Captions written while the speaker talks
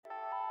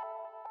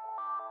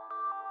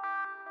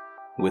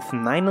With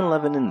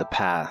 9/11 in the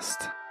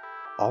past,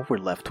 all we're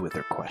left with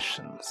are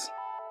questions.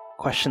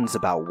 Questions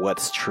about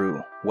what's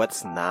true,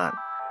 what's not,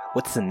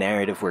 what's the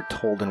narrative we're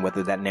told and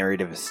whether that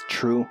narrative is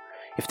true,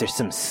 if there's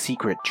some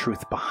secret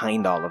truth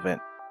behind all of it.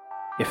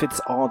 If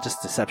it's all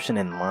just deception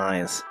and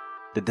lies,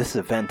 did this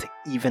event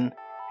even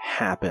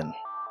happen?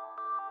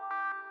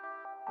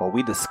 Well,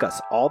 we discuss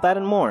all that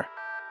and more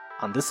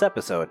on this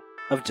episode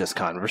of Just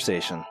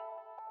Conversation.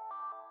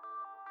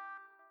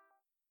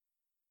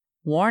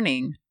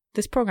 Warning.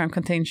 This program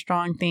contains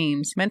strong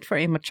themes meant for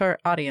a mature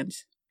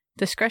audience.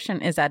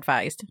 Discretion is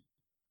advised.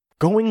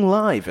 Going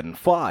live in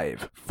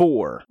 5,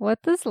 4...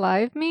 What does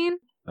live mean?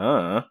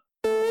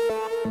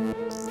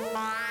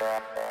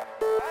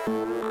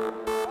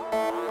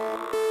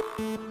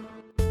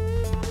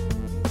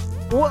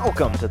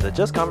 Welcome to the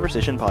Just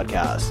Conversation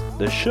podcast,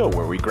 the show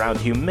where we ground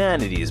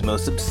humanity's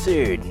most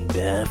absurd and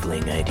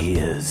baffling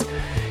ideas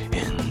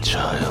in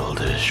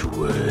childish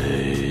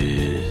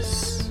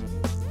ways.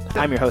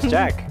 I'm your host,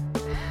 Jack.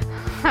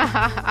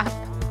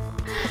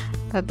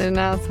 That did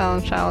not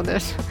sound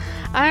childish.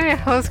 I'm your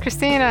host,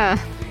 Christina.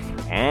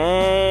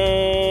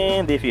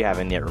 And if you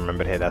haven't yet,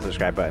 remember to hit that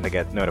subscribe button to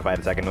get notified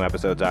the second new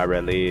episodes are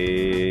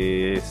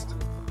released.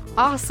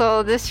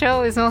 Also, this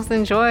show is most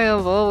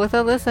enjoyable with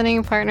a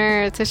listening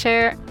partner to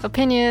share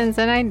opinions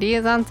and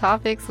ideas on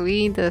topics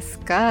we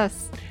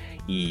discuss.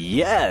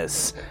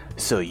 Yes!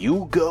 So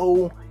you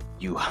go,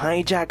 you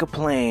hijack a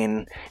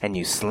plane, and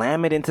you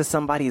slam it into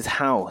somebody's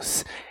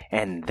house,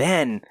 and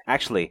then,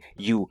 actually,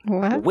 you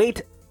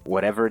wait.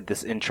 Whatever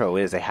this intro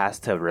is, it has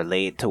to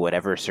relate to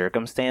whatever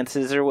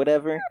circumstances or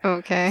whatever.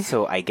 Okay.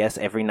 So I guess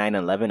every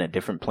 9/11 a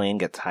different plane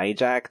gets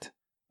hijacked,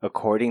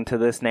 according to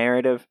this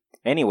narrative.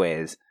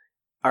 Anyways,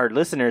 our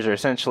listeners are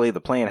essentially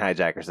the plane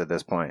hijackers at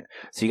this point.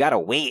 So you gotta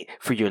wait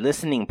for your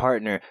listening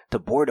partner to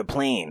board a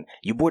plane.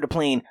 You board a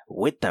plane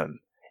with them,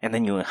 and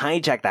then you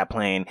hijack that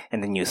plane,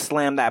 and then you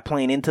slam that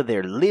plane into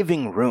their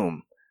living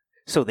room.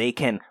 So they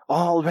can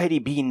already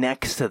be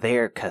next to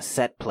their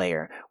cassette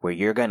player, where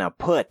you're gonna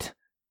put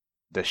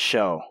the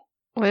show.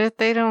 What if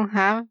they don't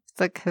have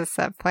the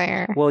cassette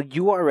player? Well,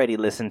 you already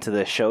listened to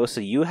the show,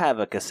 so you have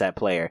a cassette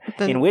player.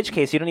 In which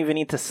case, you don't even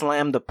need to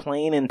slam the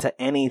plane into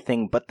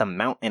anything but the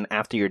mountain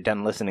after you're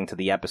done listening to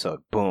the episode.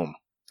 Boom.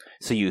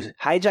 So you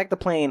hijack the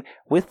plane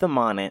with them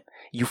on it,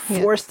 you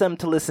force them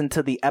to listen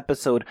to the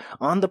episode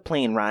on the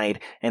plane ride,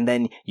 and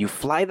then you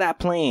fly that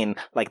plane,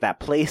 like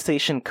that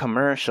PlayStation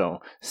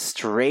commercial,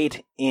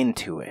 straight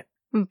into it.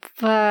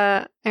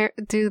 But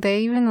do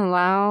they even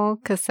allow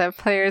cassette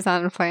players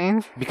on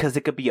planes? Because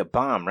it could be a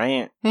bomb,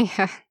 right?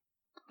 Yeah.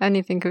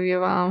 Anything could be a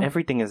bomb.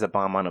 Everything is a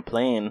bomb on a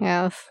plane.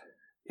 Yes.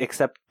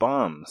 Except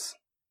bombs.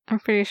 I'm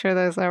pretty sure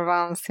those are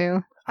bombs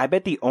too. I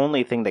bet the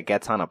only thing that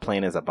gets on a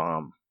plane is a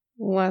bomb.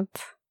 What?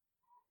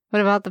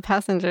 What about the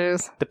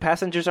passengers? The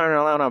passengers aren't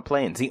allowed on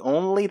planes. The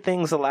only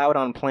things allowed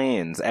on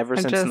planes ever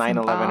since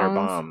 9/11 are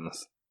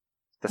bombs.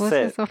 That's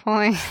it. What's the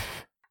point?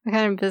 What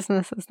kind of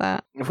business is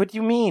that? What do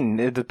you mean?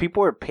 The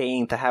people are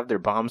paying to have their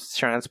bombs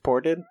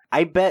transported?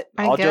 I bet,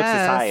 all jokes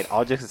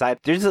aside,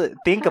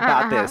 think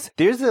about this.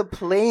 There's a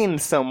plane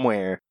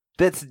somewhere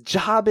that's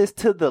job is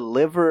to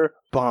deliver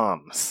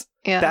bombs.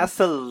 Yeah. That's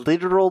a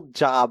literal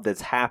job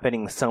that's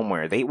happening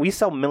somewhere. We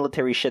sell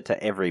military shit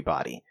to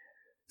everybody.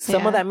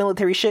 Some of that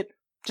military shit,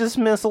 just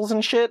missiles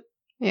and shit.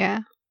 Yeah.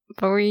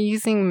 But we're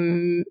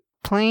using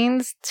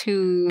planes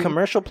to...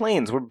 Commercial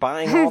planes. We're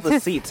buying all the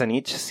seats, and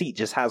each seat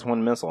just has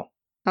one missile.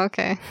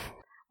 Okay.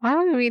 Why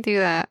would we do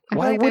that?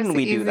 Why wouldn't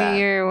we do that? There's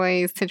easier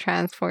ways to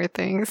transport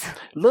things.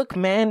 Look,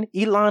 man,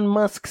 Elon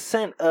Musk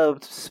sent a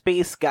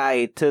space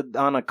guy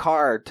on a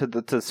car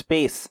to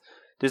space.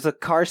 There's a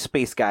car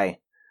space guy.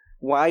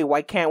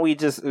 Why can't we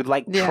just,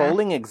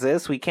 trolling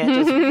exists? We can't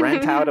just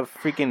rent out a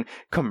freaking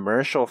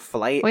commercial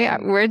flight. Wait,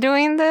 we're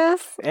doing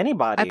this?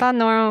 Anybody. I thought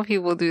normal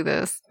people do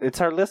this.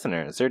 It's our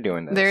listeners. They're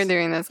doing this. They're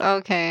doing this.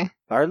 Okay.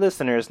 Our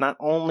listeners not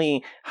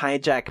only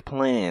hijack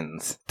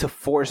planes to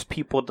force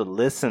people to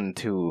listen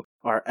to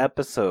our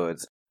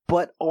episodes,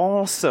 but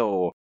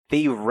also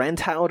they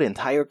rent out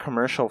entire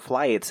commercial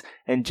flights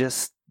and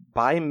just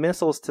buy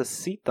missiles to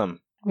seat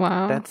them.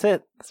 Wow. That's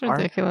it. That's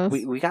ridiculous.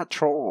 We got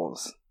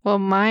trolls. Well,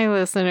 my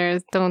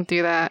listeners don't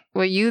do that.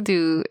 What you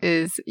do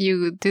is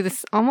you do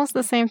this almost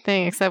the same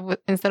thing, except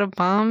instead of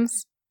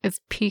bombs, it's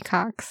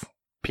peacocks.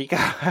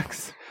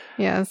 Peacocks?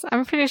 Yes.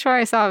 I'm pretty sure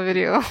I saw a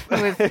video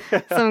with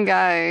some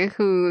guy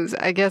who's,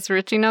 I guess,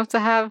 rich enough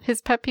to have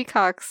his pet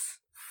peacocks.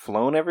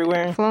 Flown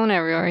everywhere? Flown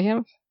everywhere,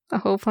 yep. A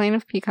whole plane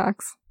of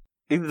peacocks.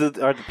 Are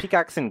the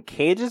peacocks in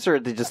cages, or are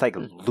they just,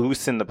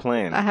 loose in the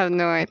plane? I have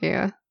no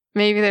idea.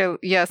 Maybe I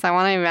want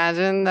to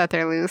imagine that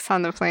they're loose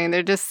on the plane.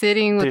 They're just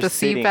sitting with the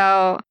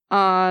seatbelt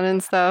on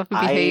and stuff,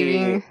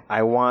 behaving.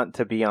 I want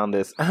to be on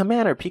this. Oh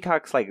man, are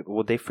peacocks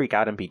would they freak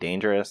out and be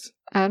dangerous?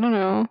 I don't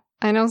know.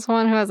 I know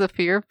someone who has a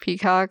fear of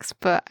peacocks,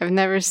 but I've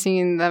never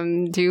seen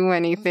them do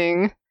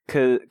anything.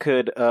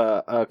 Could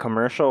a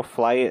commercial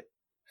flight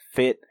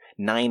fit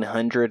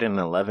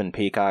 911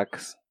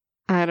 peacocks?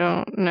 I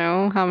don't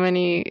know how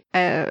many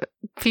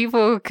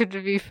people could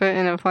be fit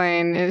in a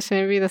plane.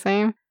 Shouldn't it be the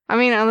same? I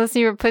mean, unless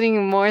you were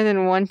putting more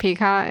than one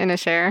peacock in a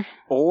share.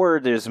 Or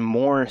there's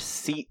more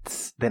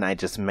seats than I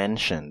just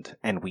mentioned,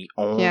 and we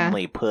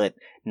only put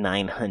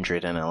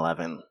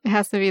 911. It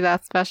has to be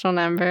that special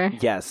number.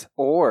 Yes,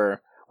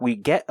 or we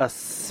get a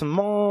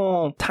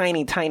small,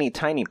 tiny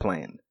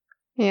plane,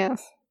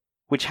 Yes.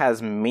 which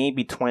has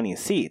maybe 20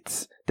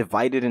 seats,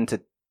 divided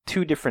into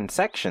 2 different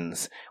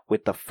sections,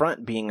 with the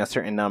front being a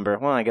certain number.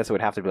 Well, I guess it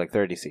would have to be like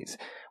 30 seats.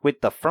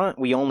 With the front,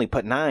 we only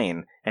put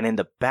 9, and in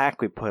the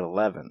back, we put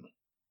 11.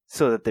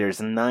 So that there's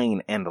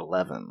 9 and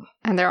 11.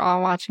 And they're all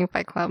watching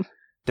Fight Club.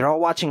 They're all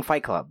watching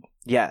Fight Club.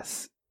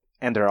 Yes.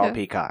 And they're all Yeah.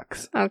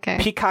 peacocks. Okay.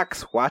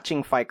 Peacocks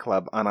watching Fight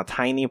Club on a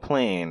tiny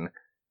plane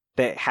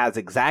that has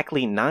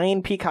exactly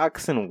 9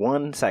 peacocks in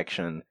one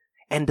section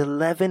and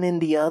 11 in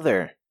the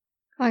other.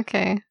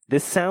 Okay.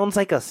 This sounds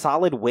like a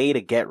solid way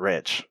to get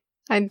rich.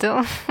 I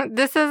don't.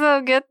 This is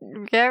a get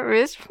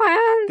rich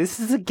plan? This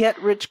is a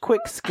get rich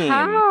quick scheme.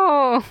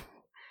 How?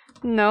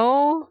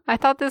 No. I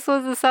thought this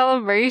was a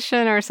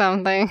celebration or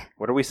something.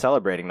 What are we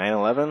celebrating?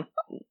 9/11?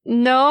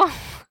 No.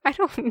 I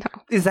don't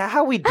know. Is that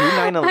how we do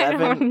I 9/11?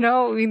 don't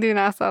know. We do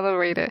not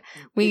celebrate it.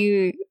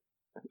 We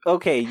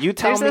Okay, you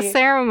tell there's me. a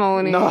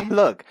ceremony. No,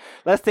 look.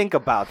 Let's think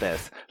about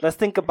this. Let's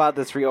think about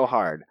this real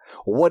hard.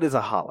 What is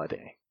a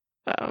holiday?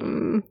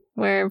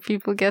 Where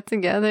people get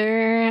together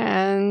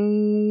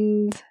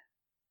and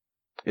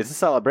It's a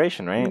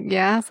celebration,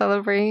 right?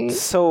 celebrate.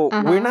 So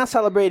Uh-huh. we're not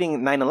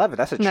celebrating 9/11.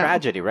 That's a No.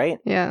 tragedy, right?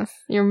 Yes,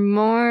 you're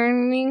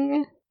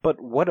mourning. But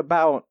what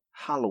about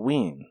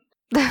Halloween?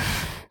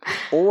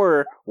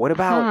 Or what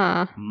about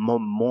Huh.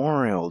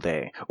 Memorial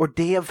Day? Or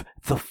Day of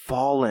the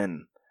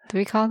Fallen? Do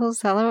we call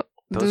those Do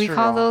Those we are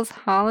call all- those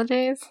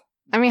holidays?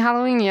 I mean,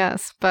 Halloween,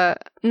 yes,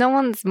 but no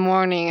one's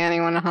mourning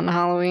anyone on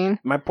Halloween.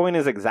 My point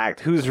is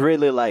exact. Who's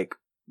really like,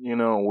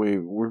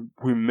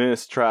 we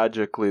miss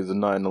tragically the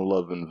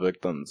 9/11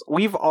 victims.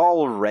 We've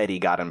already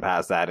gotten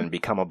past that and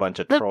become a bunch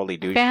of The trolly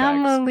douchebags.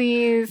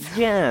 Families.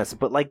 Yes,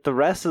 but like the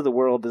rest of the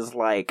world is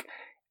like,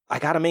 I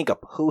gotta make a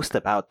post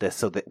about this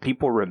so that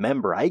people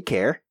remember I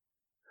care.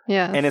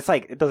 Yes. And it's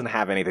like, it doesn't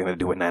have anything to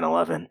do with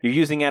 9/11. You're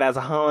using it as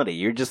a holiday.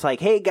 You're just like,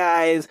 hey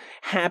guys,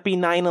 happy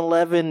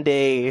 9/11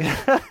 day.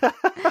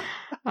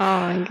 Oh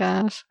my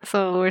gosh.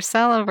 So we're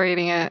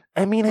celebrating it.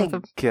 I mean, I With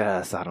a-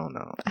 guess, I don't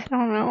know. I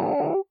don't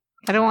know.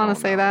 I don't I want don't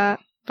to say know. that,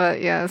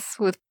 but yes,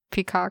 with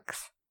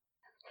peacocks.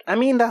 I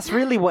mean, that's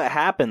really what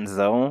happens,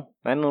 though.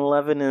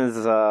 9/11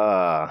 is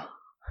a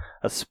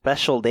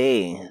special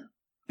day.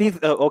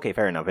 Okay,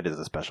 fair enough. It is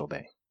a special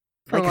day.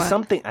 For Like what?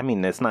 something, I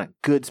mean, it's not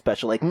good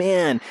special. Like,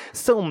 man,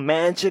 so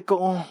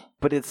magical.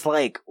 But it's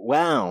like,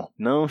 wow,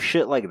 no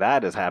shit like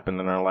that has happened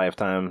in our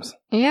lifetimes.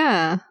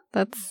 Yeah,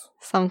 that's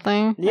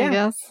something, Yeah. I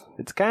guess.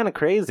 It's kind of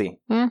crazy.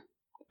 Yeah.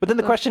 But then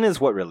the So- question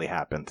is, what really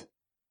happened?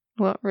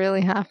 What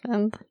really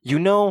happened?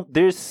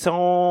 There's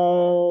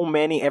so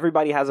many.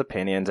 Everybody has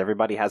opinions.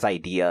 Everybody has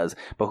ideas.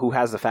 But who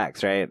has the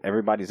facts, right?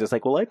 Everybody's just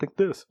like, well, I think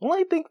this. Well,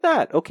 I think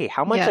that. Okay,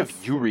 how much have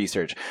Yes. you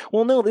researched?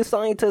 Well, no, this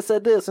scientist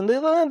said this, and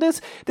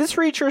this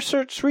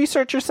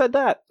researcher said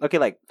that. Okay,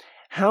 like,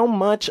 how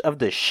much of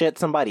the shit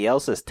somebody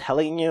else is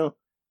telling you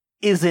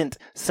isn't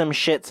some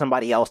shit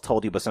somebody else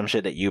told you, but some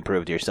shit that you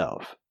proved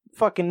yourself?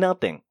 Fucking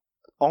nothing.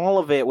 All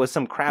of it was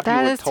some crap you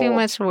That were is told. too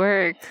much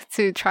work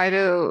to try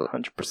to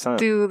 100%.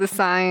 do the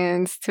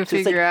science to Just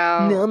figure like,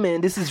 out. no,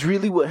 man, this is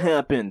really what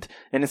happened.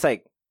 And it's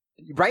like,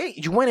 right?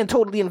 You went and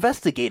totally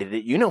investigated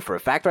it. You know for a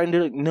fact, right? And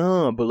they're like,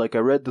 no, but like I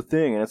read the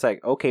thing. And it's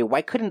like, okay,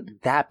 why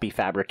couldn't that be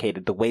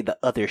fabricated the way the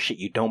other shit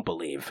you don't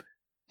believe?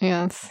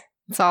 Yes.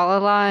 It's all a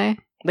lie.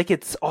 Like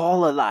it's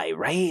all a lie,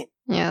 right?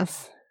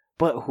 Yes.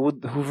 But who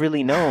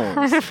really knows?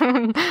 I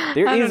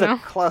There don't is a know.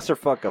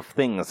 clusterfuck of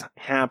things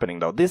happening,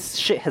 though. This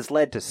shit has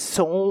led to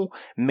so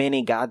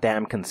many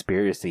goddamn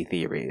conspiracy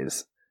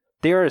theories.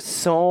 There are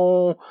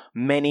so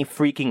many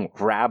freaking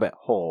rabbit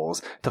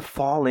holes to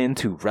fall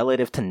into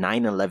relative to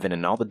 9/11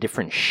 and all the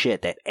different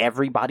shit that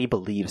everybody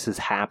believes has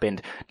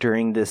happened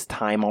during this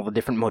time, all the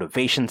different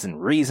motivations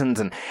and reasons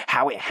and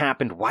how it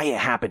happened, why it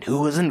happened,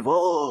 who was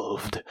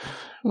involved.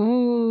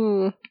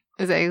 Ooh.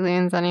 Is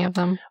aliens any of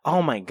them?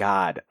 Oh my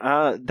god.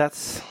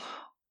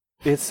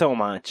 It's so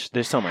much.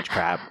 There's so much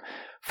crap.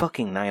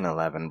 Fucking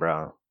 9/11,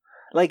 bro.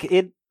 Like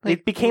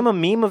it became a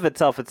meme of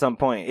itself at some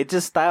point. It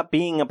just stopped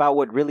being about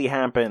what really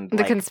happened. The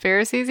Like,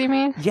 conspiracies, you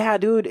mean? yeah,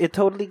 dude, it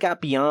totally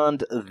got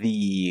beyond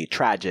the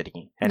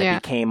tragedy. And Yeah.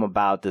 it became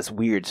about this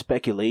weird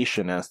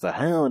speculation as to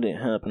how did it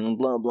happen,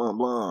 blah, blah,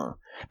 blah.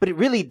 But it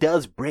really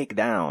does break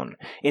down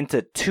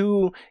into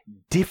 2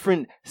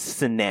 different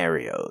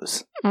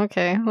scenarios.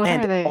 Okay. What are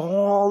And they?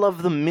 all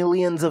of the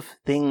millions of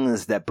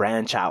things that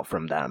branch out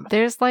from them.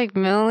 There's like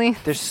millions.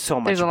 There's so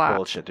much There's a lot.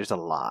 bullshit. There's a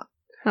lot.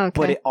 Okay.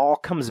 But it all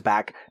comes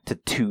back to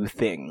 2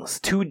 things,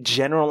 2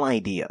 general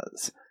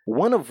ideas.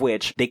 One of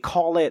which they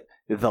call it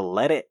the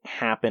let it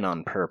happen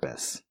on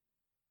purpose.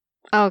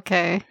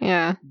 Okay.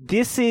 Yeah.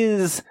 This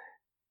is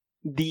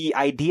the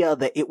idea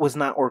that it was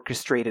not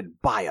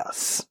orchestrated by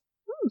us,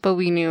 But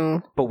we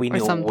knew. but we Or knew it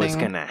was something.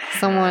 going to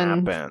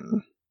Someone-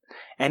 happen.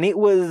 And it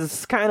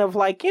was kind of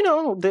like,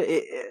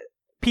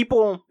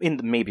 people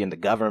maybe in the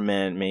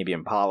government, maybe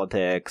in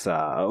politics,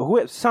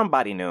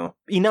 somebody knew.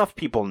 Enough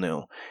people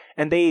knew.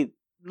 And they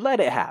let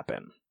it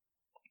happen.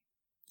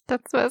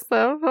 That's messed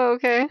up.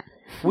 Okay.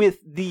 With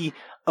the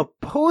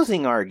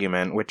opposing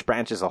argument, which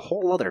branches a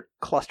whole other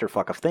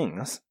clusterfuck of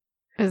things,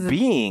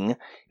 being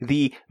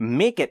the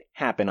make it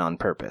happen on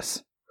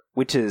purpose.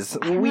 Which is,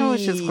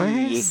 which is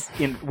worse.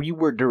 We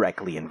were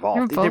directly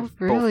involved. They're both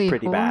really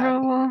pretty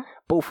horrible. bad.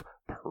 Both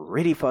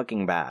pretty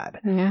fucking bad.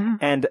 Yeah.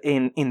 And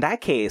in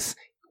that case,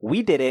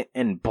 we did it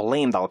and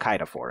blamed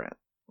Al-Qaeda for it.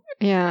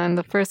 Yeah, and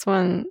the first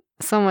one,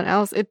 someone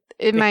else,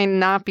 it might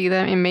not be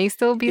them. It may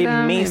still be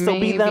them. It may still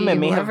be them. It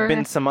may whoever. have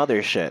been some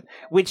other shit.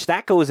 Which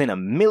that goes in a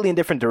million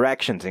different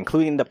directions,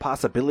 including the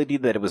possibility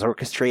that it was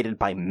orchestrated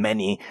by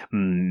many,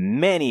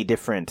 many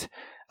different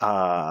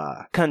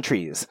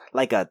countries.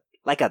 Like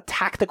a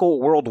tactical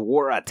World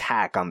War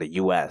attack on the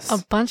U.S.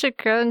 A bunch of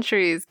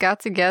countries got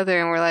together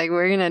and were like,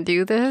 we're going to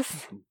do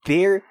this?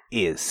 There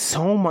is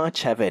so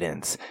much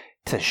evidence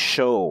to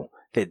show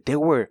that there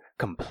were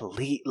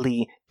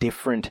completely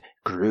different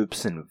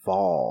groups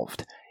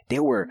involved.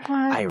 There were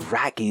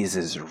Iraqis,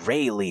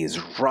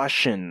 Israelis,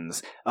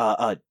 Russians,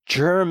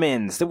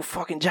 Germans. There were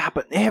fucking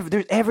Japanese.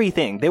 There's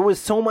everything. There was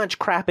so much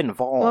crap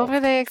involved. What were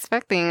they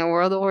expecting? A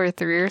World War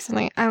III or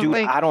something? I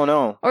don't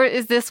know. Or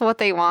is this what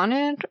they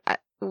wanted?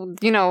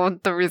 You know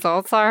what the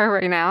results are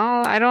right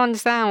now? I don't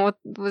understand. What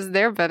was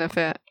their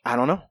benefit? I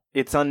don't know.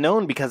 It's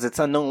unknown because it's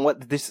unknown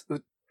what this...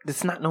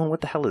 It's not known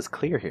what the hell is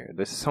clear here.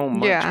 There's so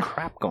much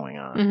crap going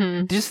on.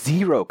 Mm-hmm. There's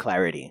zero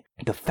clarity.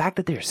 The fact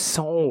that there's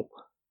so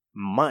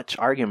much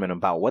argument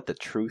about what the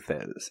truth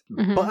is.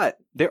 Mm-hmm. But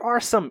there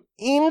are some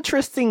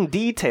interesting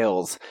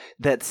details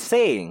that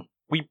say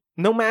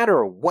no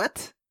matter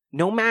what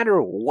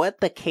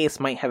the case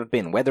might have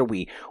been, whether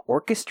we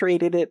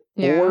orchestrated it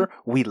or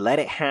we let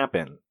it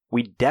happen,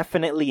 we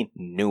definitely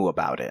knew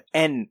about it.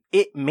 And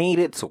it made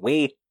its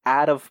way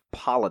out of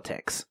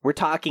politics. We're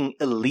talking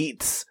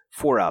elites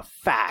for a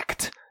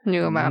fact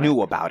knew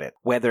about it.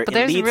 But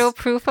there's real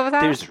proof of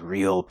that? There's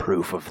real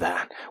proof of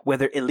that.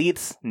 Whether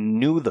elites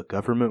knew the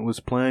government was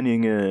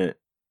planning it,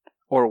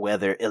 or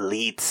whether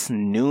elites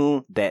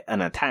knew that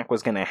an attack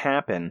was going to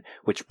happen,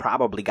 which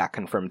probably got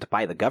confirmed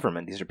by the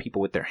government. These are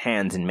people with their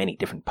hands in many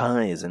different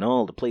pies in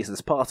all the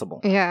places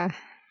possible. Yeah.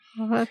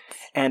 What?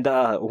 And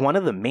one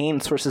of the main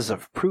sources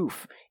of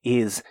proof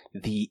is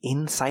the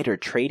insider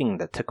trading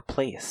that took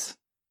place.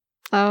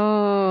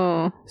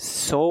 Oh.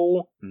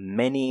 So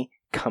many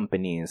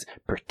companies,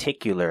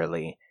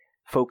 particularly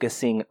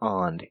focusing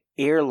on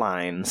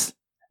airlines,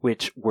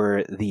 which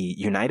were the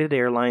United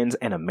Airlines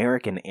and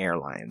American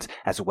Airlines,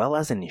 as well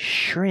as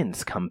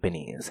insurance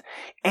companies,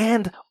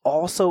 and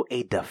also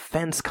a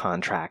defense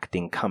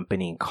contracting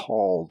company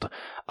called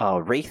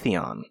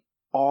Raytheon.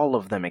 All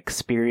of them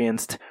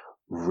experienced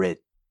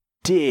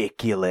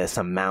ridiculous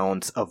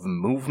amounts of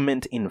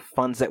movement in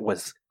funds that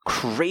was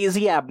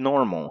crazy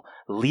abnormal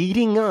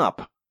leading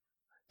up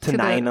to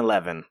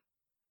 9/11.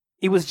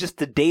 It was just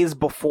the days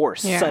before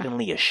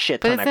suddenly a shit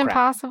ton of crap. But it's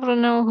impossible to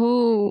know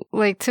who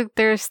took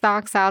their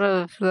stocks out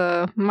of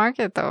the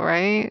market though,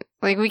 right?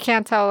 We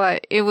can't tell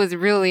that it was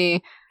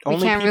really... We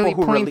can't really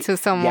point to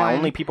someone. Yeah,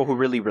 only people who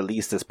really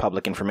released this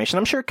public information.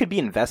 I'm sure it could be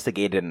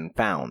investigated and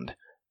found.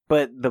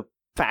 But the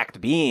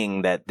fact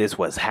being that this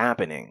was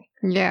happening.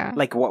 Yeah.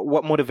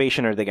 What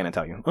motivation are they going to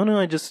tell you? Oh no,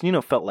 I just,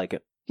 felt like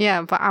it.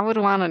 Yeah, but I would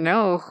want to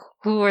know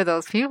who were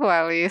those people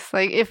at least.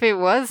 If it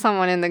was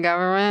someone in the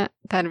government,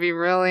 that'd be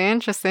really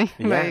interesting.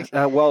 Yeah.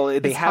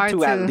 They have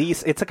to at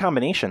least, it's a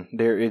combination.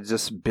 It's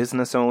just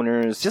business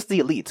owners, just the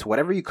elites.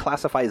 Whatever you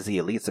classify as the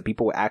elites, the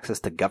people with access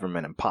to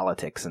government and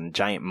politics and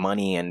giant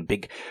money and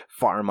big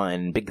pharma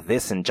and big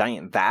this and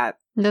giant that.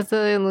 Does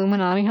the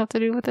Illuminati have to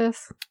do with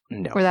this?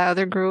 No. Or that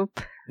other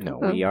group? No,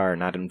 we are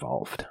not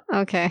involved.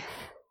 Okay.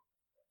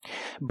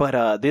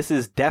 But this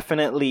is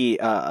definitely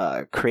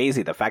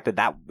crazy. The fact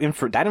that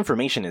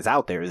information is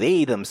out there.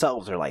 They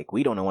themselves are like,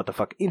 we don't know what the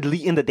fuck.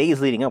 In the days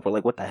leading up, we're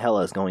like, what the hell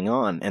is going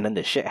on? And then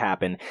the shit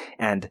happened.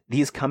 And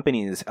these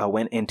companies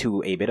went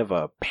into a bit of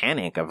a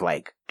panic of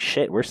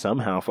shit, we're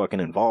somehow fucking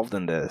involved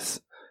in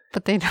this.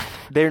 But they don't.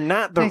 They're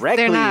not directly.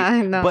 They're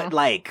not, no.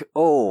 But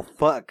oh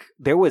fuck,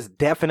 there was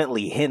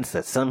definitely hints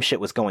that some shit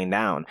was going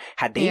down.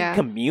 Had they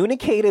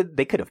communicated,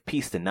 they could have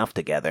pieced enough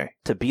together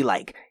to be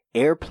like,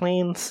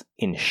 airplanes,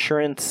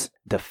 insurance,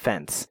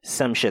 defense.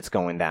 Some shit's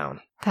going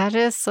down. That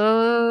is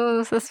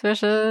so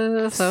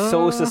suspicious.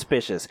 So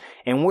suspicious.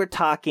 And we're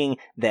talking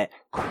that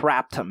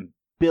crap to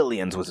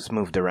billions was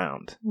moved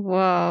around.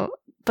 Whoa.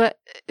 But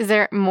is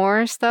there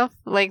more stuff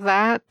like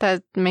that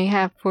may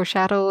have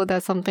foreshadowed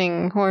that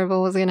something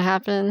horrible was going to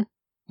happen?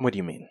 What do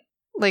you mean?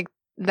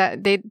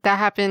 That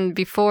happened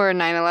before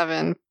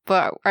 9/11,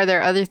 but are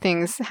there other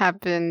things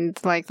happened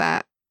like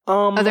that?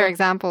 Other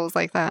examples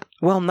like that?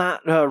 Well,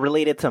 not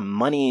related to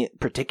money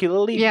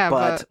particularly,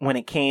 but when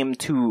it came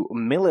to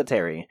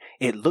military,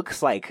 it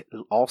looks like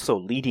also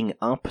leading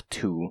up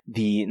to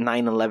the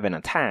 9/11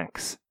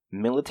 attacks,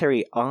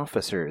 military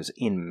officers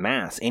in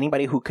mass,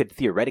 anybody who could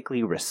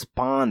theoretically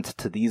respond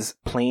to these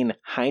plane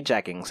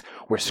hijackings,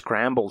 were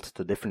scrambled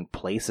to different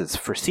places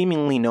for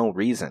seemingly no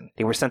reason.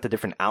 They were sent to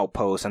different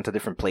outposts, sent to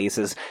different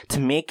places to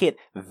make it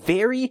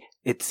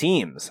it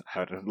seems,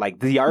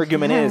 like the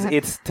argument is,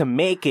 it's to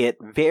make it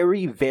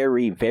very,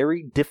 very,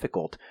 very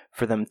difficult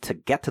for them to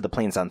get to the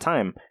planes on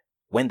time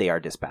when they are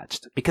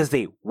dispatched. Because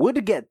they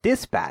would get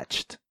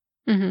dispatched,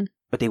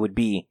 but it would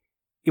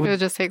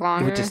just take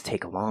longer. It would just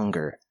take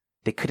longer.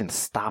 They couldn't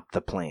stop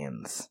the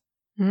planes.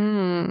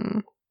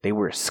 They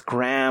were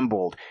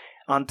scrambled.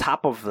 On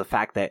top of the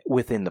fact that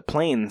within the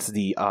planes,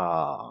 the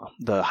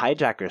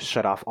hijackers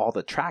shut off all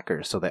the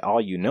trackers so that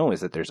all you know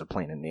is that there's a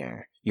plane in the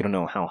air. You don't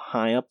know how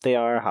high up they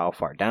are, how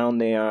far down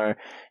they are.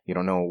 You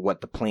don't know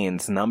what the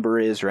plane's number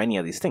is or any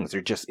of these things.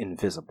 They're just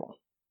invisible.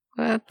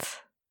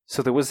 What?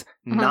 So there was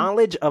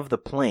knowledge of the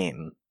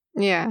plane.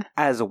 Yeah.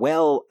 As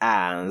well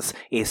as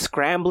a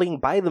scrambling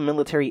by the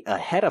military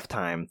ahead of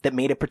time that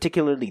made it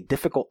particularly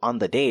difficult on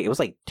the day. It was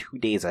like 2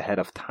 days ahead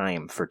of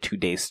time for 2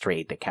 days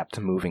straight. They kept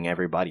moving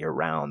everybody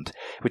around,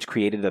 which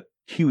created a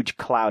huge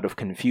cloud of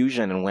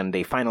confusion. And when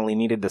they finally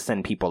needed to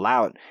send people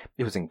out,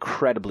 it was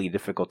incredibly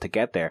difficult to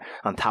get there.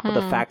 On top of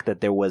the fact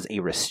that there was a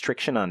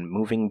restriction on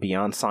moving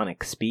beyond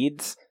sonic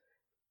speeds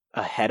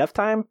ahead of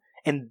time.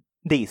 And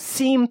they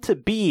seemed to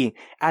be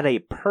at a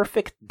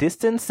perfect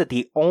distance that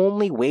the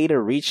only way to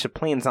reach the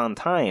planes on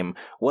time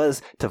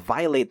was to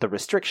violate the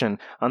restriction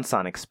on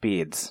sonic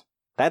speeds.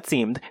 That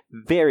seemed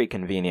very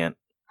convenient.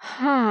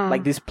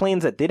 Like these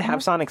planes that did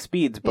have sonic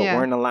speeds but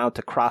weren't allowed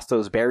to cross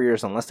those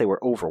barriers unless they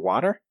were over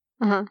water,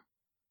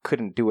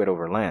 couldn't do it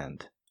over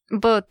land.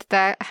 But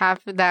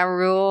that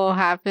rule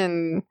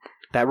happened...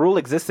 That rule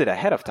existed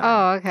ahead of time.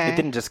 Oh, okay. It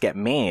didn't just get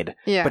made.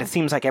 Yeah. But it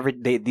seems like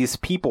these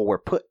people were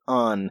put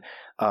on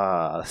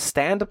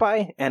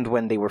standby, and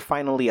when they were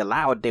finally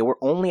allowed, they were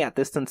only at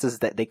distances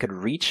that they could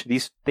reach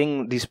these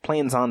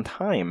planes on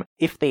time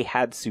if they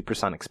had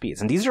supersonic speeds.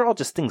 And these are all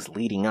just things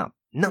leading up.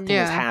 Nothing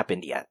has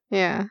happened yet.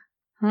 Yeah.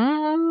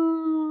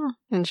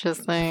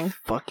 Interesting. It's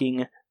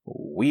fucking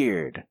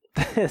weird.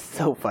 It's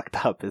so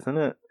fucked up, isn't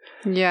it?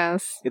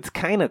 Yes. It's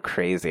kind of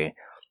crazy.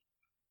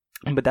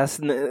 But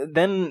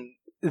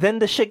then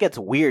the shit gets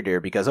weirder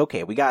because,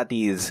 okay, we got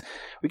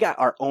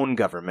our own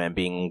government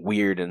being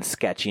weird and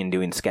sketchy and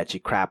doing sketchy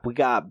crap. We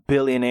got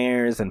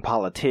billionaires and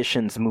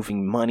politicians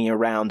moving money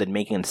around and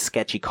making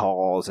sketchy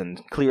calls,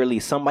 and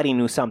clearly somebody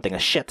knew something. A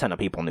shit ton of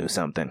people knew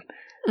something.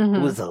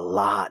 It was a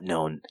lot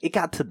known. It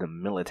got to the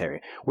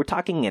military. We're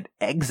talking it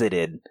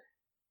exited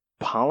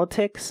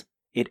politics.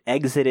 It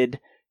exited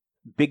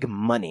big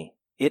money.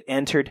 It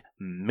entered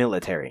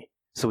military.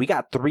 So we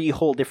got 3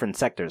 whole different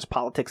sectors: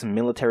 politics,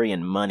 military,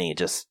 and money,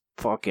 just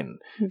fucking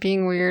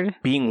being weird,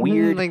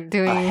 like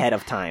doing ahead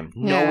of time,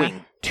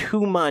 knowing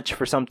too much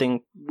for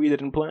something we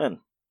didn't plan.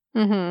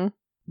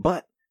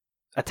 But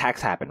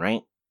attacks happen,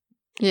 right?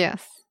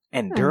 Yes.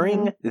 And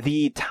during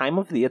the time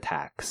of the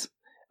attacks,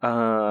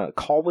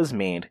 call was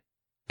made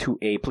to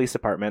a police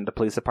department. The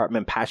police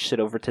department patched it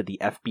over to the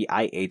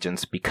FBI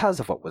agents because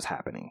of what was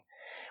happening,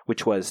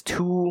 which was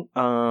 2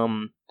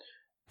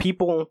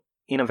 people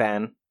in a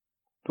van,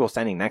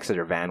 standing next to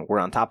their van, were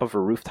on top of a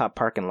rooftop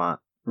parking lot,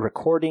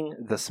 recording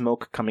the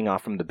smoke coming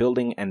off from the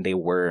building, and they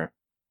were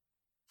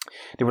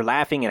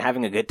laughing and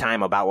having a good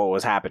time about what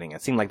was happening.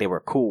 It seemed like they were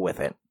cool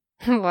with it.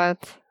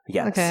 What?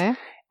 Yes. Okay.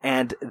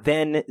 And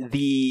then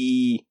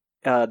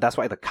that's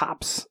why the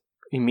cops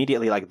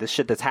immediately, like, this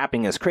shit that's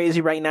happening is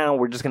crazy right now.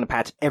 We're just going to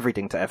patch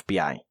everything to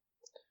FBI.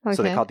 Okay.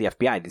 So they called the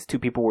FBI. These 2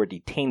 people were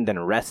detained and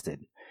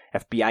arrested.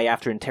 FBI,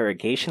 after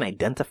interrogation,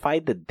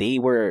 identified that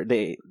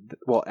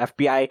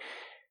FBI,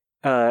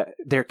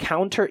 their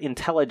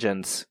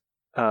counterintelligence,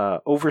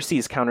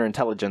 overseas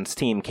counterintelligence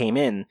team came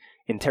in,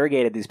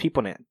 interrogated these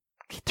people, and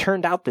it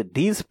turned out that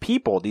these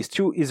people, these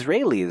 2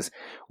 Israelis,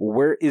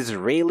 were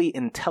Israeli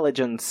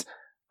intelligence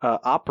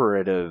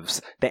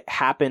operatives that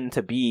happened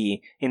to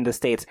be in the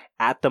States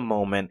at the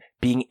moment,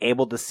 being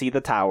able to see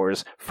the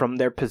towers from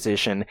their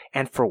position,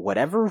 and for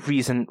whatever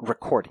reason,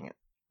 recording it.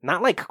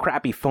 Not like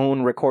crappy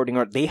phone recording,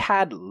 or they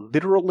had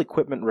literal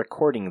equipment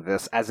recording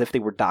this as if they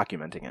were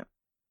documenting it.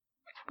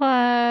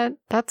 What?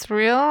 That's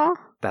real?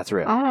 That's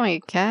real. Oh my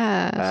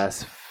gosh.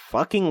 That's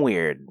fucking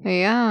weird.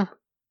 Yeah.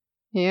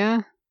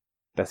 Yeah.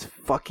 That's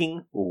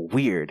fucking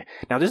weird.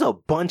 Now, there's a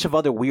bunch of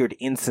other weird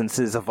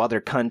instances of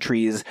other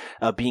countries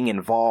being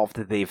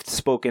involved. They've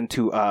spoken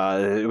to,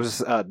 it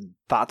was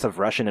thoughts of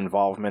Russian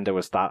involvement. There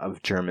was thought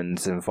of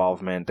Germans'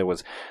 involvement. There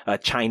was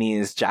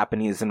Chinese,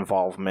 Japanese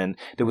involvement.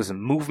 There was a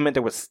movement.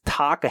 There was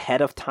talk ahead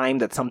of time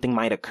that something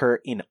might occur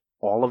in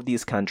all of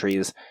these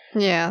countries.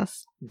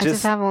 Yes. I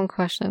just have one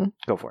question.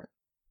 Go for it.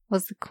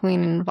 Was the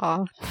Queen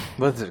involved?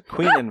 Was the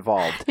Queen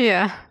involved?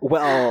 Yeah.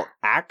 Well,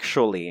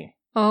 actually...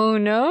 Oh,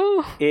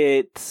 no?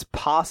 It's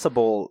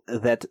possible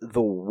that the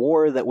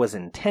war that was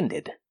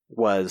intended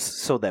was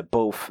so that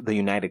both the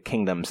United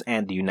Kingdoms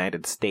and the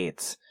United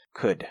States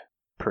could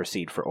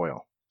proceed for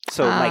oil.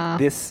 So, like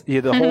this,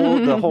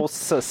 the whole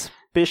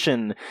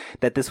suspicion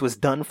that this was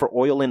done for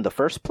oil in the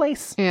first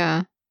place.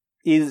 Yeah.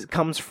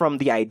 comes from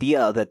the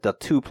idea that the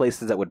two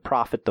places that would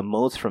profit the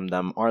most from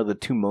them are the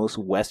two most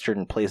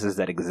Western places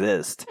that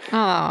exist.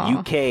 Oh.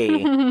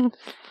 UK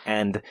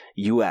and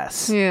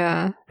US.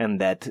 Yeah. And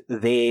that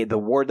the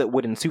war that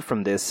would ensue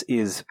from this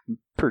is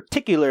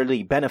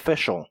particularly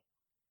beneficial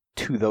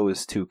to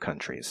those two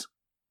countries.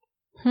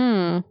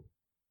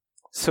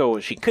 So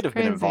she could have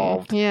been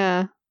involved.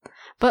 Yeah.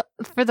 But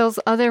for those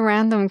other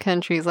random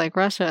countries like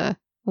Russia,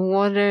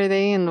 what are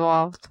they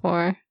involved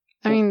for?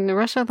 I mean,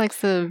 Russia likes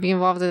to be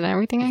involved in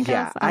everything, I guess.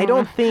 Yeah, I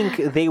don't think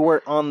they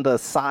were on the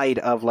side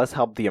of let's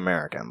help the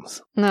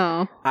Americans.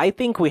 No. I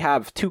think we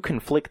have two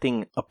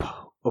conflicting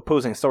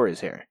opposing stories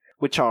here,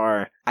 which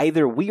are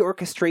either we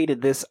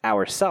orchestrated this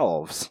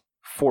ourselves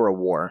for a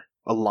war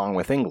along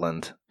with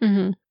England,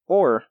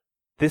 or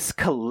this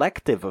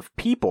collective of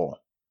people,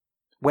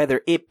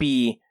 whether it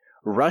be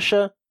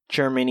Russia,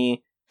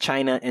 Germany,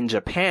 China, and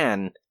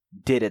Japan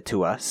did it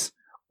to us,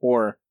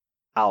 or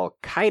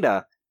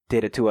Al-Qaeda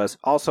did it to us.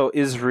 Also,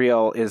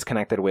 Israel is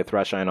connected with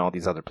Russia and all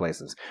these other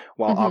places,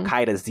 while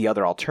Al-Qaeda is the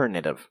other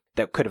alternative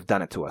that could have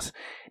done it to us.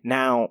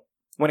 Now,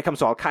 when it comes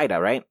to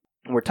Al-Qaeda, right,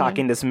 we're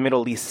talking this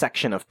Middle East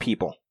section of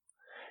people.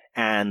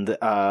 And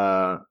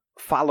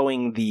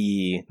following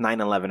the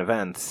 9/11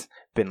 events,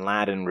 Bin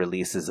Laden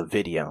releases a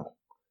video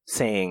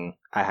saying,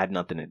 I had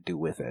nothing to do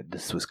with it.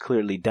 This was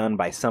clearly done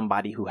by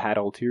somebody who had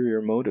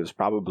ulterior motives,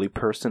 probably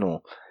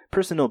personal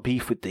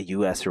beef with the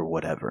U.S. or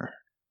whatever.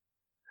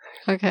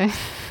 Okay.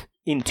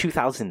 In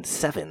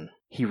 2007,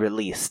 he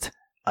released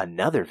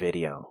another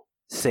video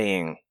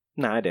saying,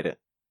 nah, I did it.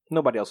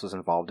 Nobody else was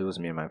involved. It was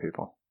me and my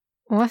people.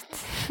 What?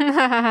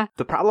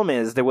 The problem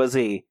is there was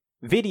a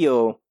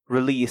video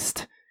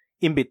released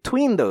in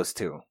between those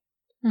two,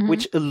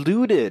 which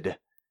alluded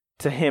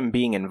to him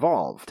being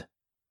involved.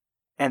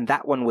 And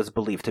that one was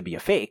believed to be a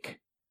fake.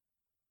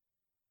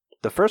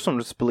 The first one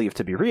was believed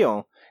to be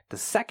real. The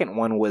second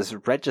one was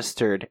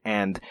registered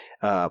and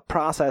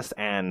processed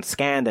and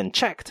scanned and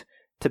checked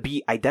to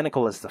be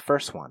identical as the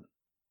first one.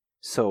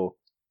 So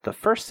the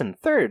first and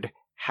third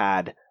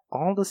had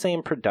all the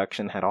same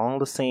production, had all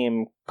the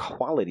same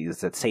qualities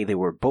that say they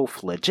were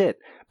both legit,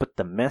 but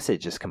the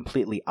message is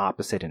completely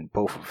opposite in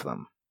both of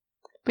them.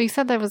 But you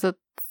said there was a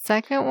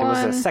second one?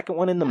 There was a second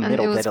one in the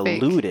middle that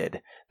fake.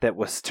 alluded that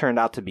was turned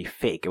out to be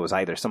fake. It was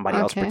either somebody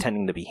else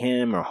pretending to be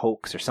him or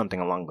hoax or something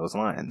along those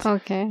lines.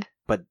 Okay.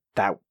 But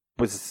that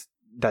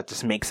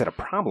just makes it a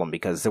problem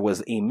because there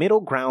was a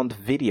middle ground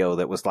video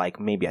that was like,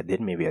 maybe I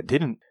did, maybe I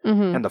didn't.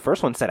 And the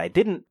first one said I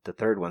didn't. The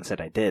third one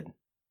said I did.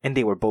 And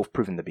they were both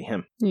proven to be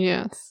him.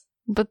 Yes.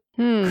 But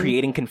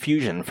creating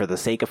confusion for the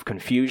sake of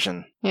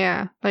confusion.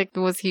 Yeah. Like,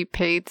 was he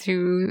paid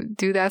to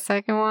do that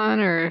second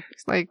one? Or,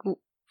 like,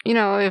 you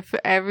know, if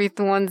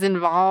everyone's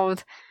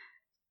involved,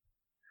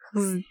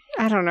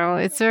 I don't know.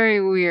 It's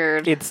very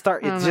weird. It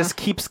just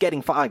keeps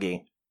getting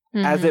foggy.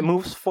 As it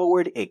moves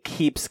forward, it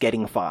keeps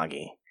getting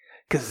foggy.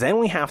 Because then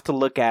we have to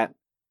look at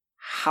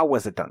how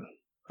was it done?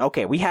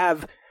 Okay, we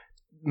have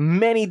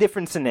many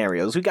different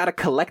scenarios. We got a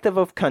collective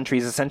of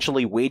countries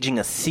essentially waging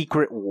a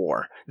secret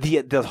war.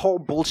 The whole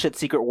bullshit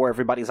secret war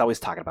everybody's always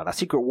talking about. A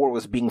secret war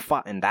was being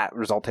fought and that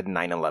resulted in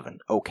 9/11.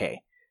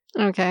 Okay.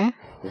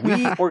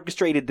 We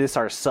orchestrated this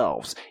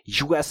ourselves,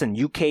 US and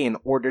UK, in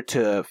order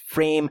to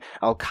frame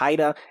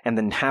Al-Qaeda and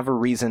then have a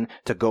reason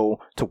to go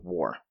to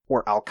war.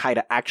 Or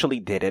Al-Qaeda actually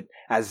did it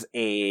as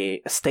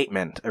a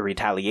statement, a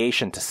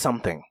retaliation to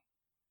something.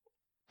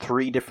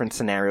 3 different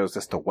scenarios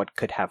as to what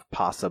could have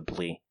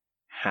possibly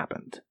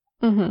happened.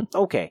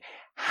 Okay,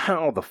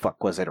 how the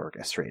fuck was it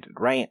orchestrated,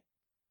 right?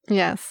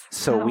 Yes.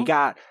 So we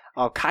got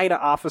Al-Qaeda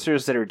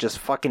officers that are just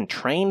fucking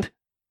trained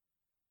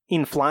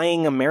in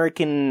flying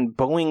American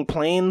Boeing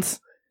planes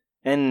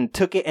and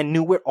took it and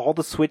knew where all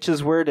the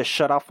switches were to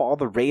shut off all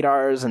the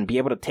radars and be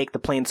able to take the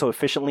plane so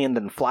efficiently and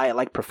then fly it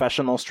like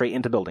professionals straight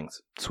into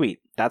buildings. Sweet.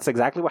 That's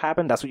exactly what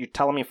happened? That's what you're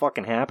telling me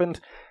fucking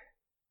happened?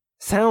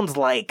 Sounds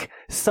like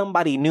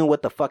somebody knew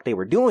what the fuck they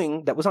were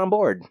doing that was on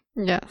board.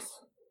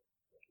 Yes.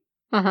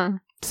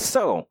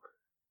 So,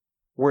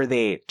 were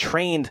they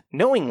trained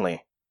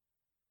knowingly?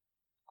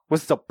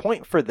 What's the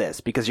point for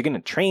this? Because you're going to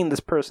train this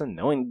person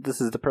knowing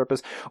this is the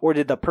purpose? Or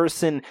did the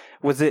person,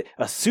 was it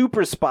a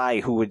super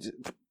spy who would,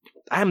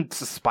 I'm a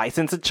spy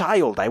since a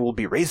child. I will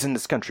be raised in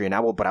this country and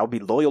I'll be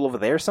loyal over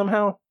there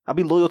somehow? I'll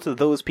be loyal to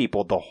those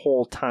people the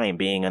whole time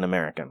being an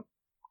American.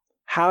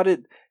 How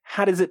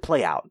does it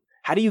play out?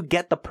 How do you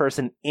get the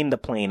person in the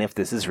plane if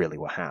this is really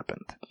what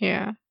happened?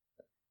 Yeah.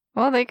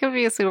 Well, they could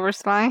be a super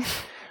spy.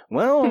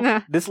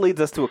 Well, this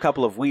leads us to a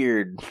couple of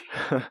weird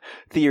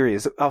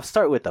theories. I'll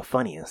start with the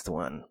funniest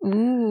one.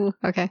 Ooh,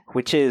 okay.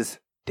 Which is,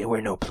 there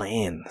were no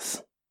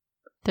planes.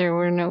 There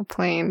were no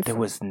planes. There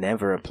was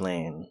never a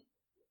plane.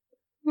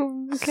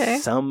 Okay.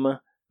 Some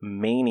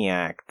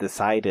maniac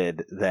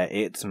decided that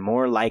it's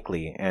more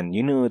likely, and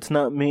it's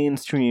not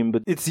mainstream,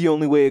 but it's the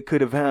only way it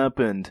could have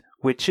happened,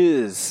 which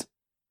is...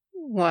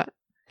 What?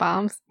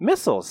 Bombs?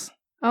 Missiles.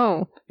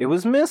 Oh. It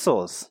was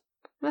missiles.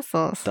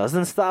 Missiles.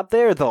 Doesn't stop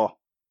there, though.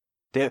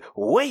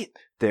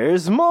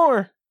 There's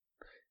more.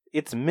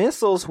 It's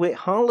missiles with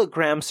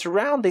holograms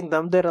surrounding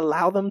them that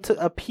allow them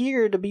to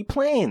appear to be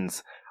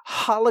planes.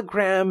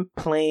 Hologram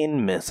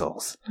plane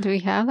missiles. Do we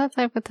have that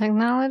type of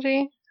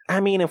technology? I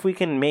mean, if we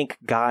can make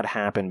God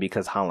happen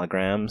because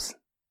holograms.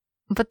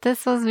 But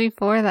this was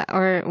before that,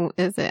 or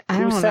is it? I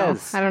don't know.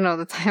 I don't know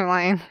the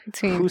timeline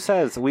between. Who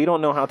says? We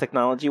don't know how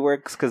technology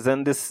works, because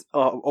then this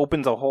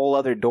opens a whole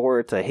other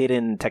door to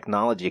hidden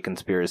technology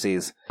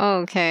conspiracies.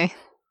 Okay.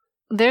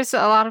 There's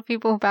a lot of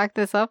people who back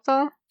this up,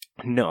 though?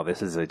 No,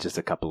 this is just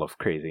a couple of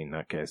crazy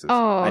nutcases.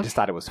 Oh. I just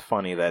thought it was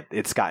funny that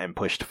it's gotten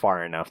pushed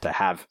far enough to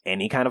have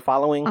any kind of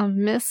following. A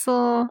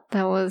missile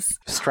that was...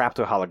 strapped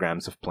to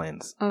holograms of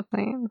planes. A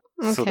plane.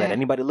 Okay. So that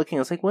anybody looking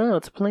is like, well,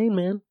 it's a plane,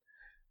 man.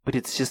 But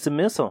it's just a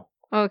missile.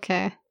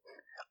 Okay.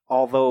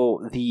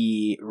 Although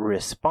the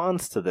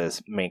response to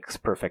this makes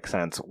perfect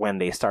sense when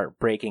they start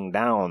breaking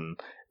down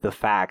the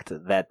fact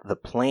that the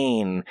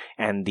plane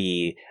and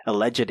the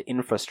alleged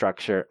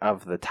infrastructure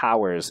of the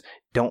towers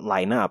don't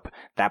line up.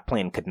 That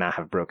plane could not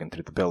have broken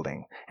through the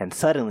building. And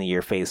suddenly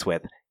you're faced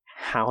with,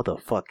 how the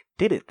fuck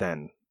did it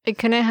then? It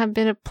couldn't have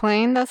been a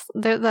plane? That's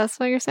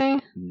what you're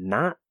saying?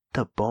 Not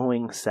the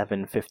Boeing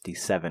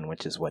 757,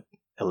 which is what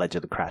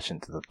allegedly crashed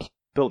into the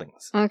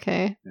buildings.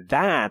 Okay.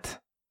 That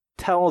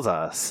tells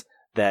us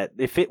that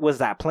if it was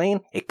that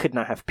plane, it could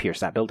not have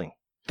pierced that building.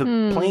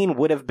 The plane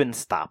would have been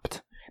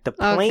stopped. The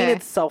plane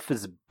itself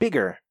is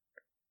bigger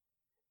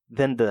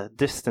than the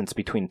distance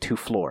between two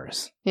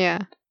floors.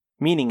 Yeah.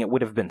 Meaning it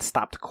would have been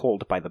stopped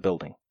cold by the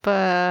building.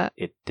 But...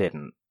 it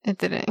didn't. It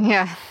didn't,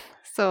 yeah.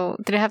 So,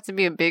 did it have to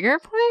be a bigger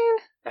plane?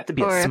 It had to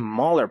be a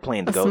smaller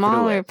plane to go through it. A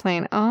smaller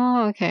plane.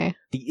 Oh, okay.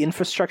 The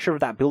infrastructure of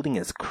that building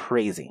is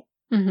crazy.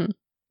 Mm-hmm.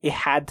 It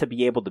had to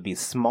be able to be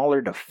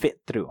smaller to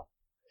fit through.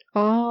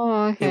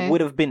 Oh, okay. It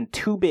would have been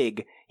too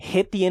big,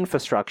 hit the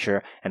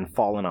infrastructure, and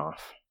fallen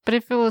off. But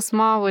if it was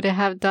small, would it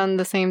have done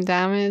the same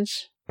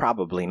damage?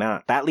 Probably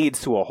not. That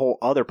leads to a whole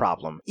other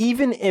problem.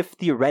 Even if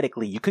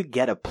theoretically you could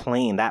get a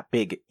plane that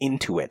big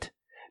into it,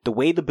 the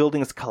way the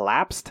buildings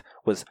collapsed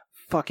was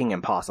fucking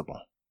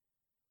impossible.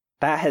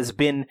 That has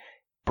been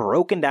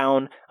broken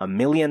down a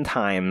million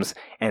times,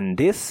 and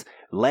this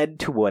led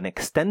to an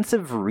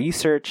extensive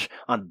research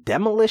on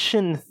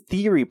demolition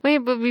theory. Wait,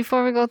 but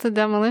before we go to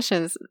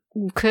demolitions,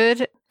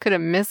 could a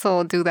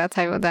missile do that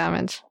type of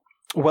damage?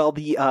 Well,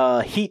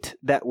 the heat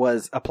that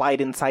was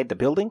applied inside the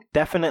building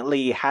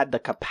definitely had the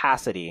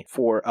capacity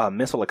for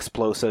missile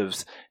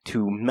explosives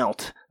to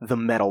melt the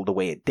metal the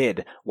way it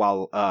did,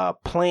 while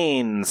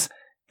planes,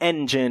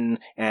 engine,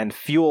 and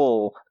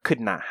fuel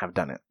could not have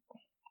done it.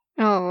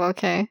 Oh,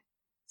 okay.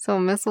 So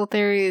missile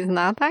theory is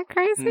not that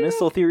crazy?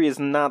 Missile theory is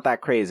not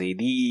that crazy.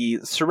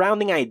 The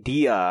surrounding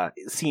idea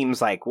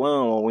seems like,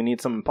 well, we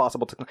need some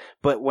impossible technology.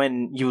 But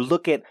when you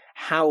look at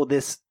how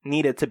this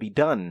needed to be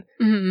done,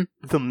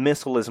 the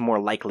missile is more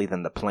likely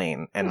than the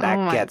plane. And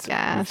that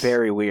gets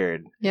very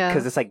weird. Yeah.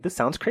 Because it's like, this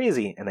sounds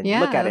crazy. And then you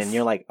look at it and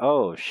you're like,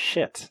 oh,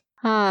 shit.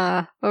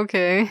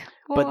 Okay.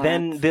 But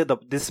then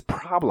this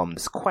problem,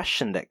 this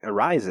question that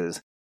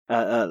arises,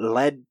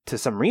 led to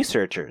some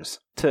researchers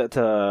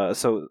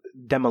so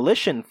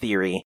demolition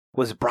theory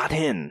was brought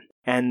in,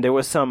 and there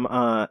was some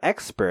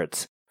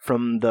experts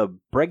from the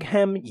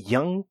Brigham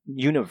Young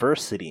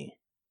University,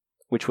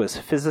 which was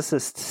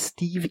physicist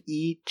Steve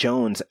E.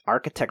 Jones,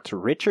 architect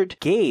Richard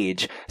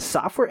Gage,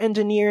 software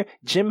engineer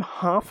Jim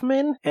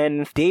Hoffman,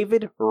 and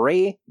David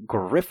Ray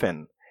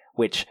Griffin,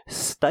 which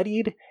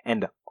studied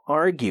and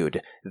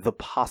argued the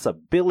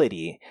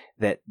possibility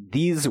that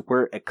these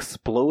were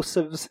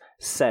explosives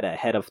set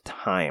ahead of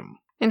time.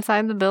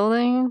 Inside the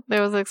building,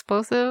 there was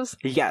explosives?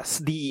 Yes,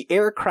 the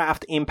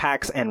aircraft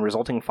impacts and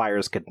resulting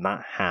fires could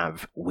not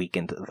have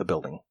weakened the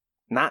building.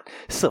 Not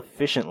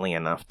sufficiently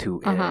enough to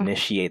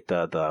initiate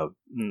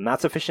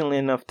not sufficiently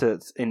enough to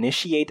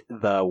initiate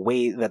the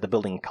way that the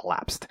building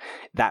collapsed.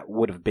 That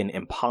would have been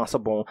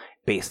impossible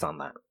based on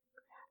that.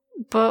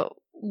 But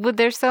would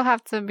there still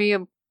have to be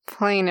a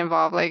plane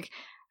involved? Like,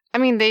 I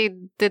mean, they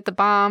did the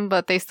bomb,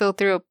 but they still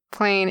threw a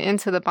plane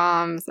into the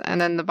bombs, and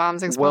then the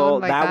bombs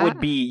exploded. Well, that would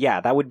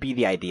be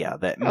the idea,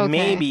 that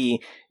maybe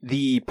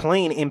the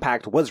plane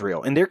impact was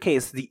real. In their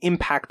case, the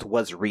impact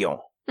was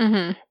real.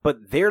 Mm-hmm.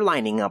 But they're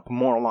lining up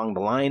more along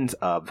the lines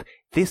of,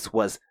 this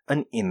was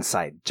an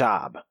inside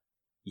job.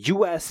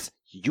 US,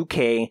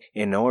 UK,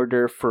 in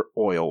order for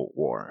oil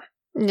war.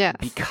 Yes.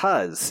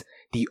 Because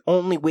the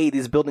only way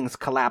these buildings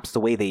collapsed the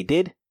way they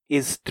did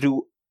is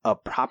through a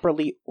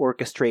properly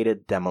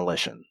orchestrated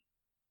demolition.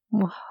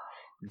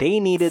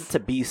 They needed to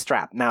be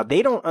strapped. Now,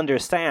 they don't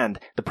understand.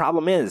 The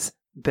problem is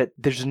that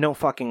there's no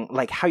fucking,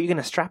 like, how are you going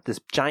to strap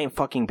this giant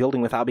fucking building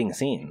without being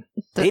seen?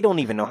 They don't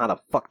even know how the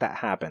fuck that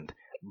happened.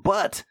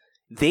 But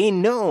they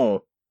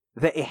know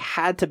that it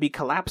had to be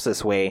collapsed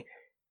this way.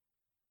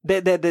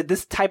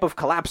 This type of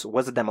collapse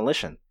was a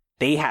demolition.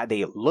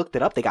 They looked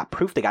it up. They got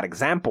proof. They got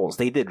examples.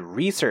 They did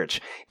research.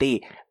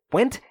 They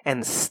went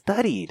and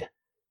studied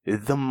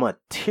the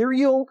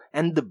material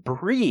and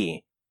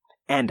debris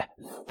and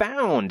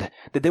found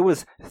that there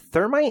was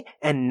thermite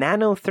and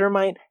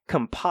nanothermite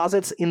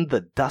composites in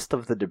the dust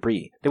of the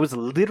debris. There was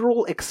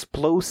literal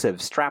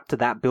explosives strapped to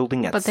that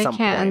building at But they some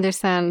can't point.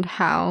 understand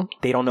how.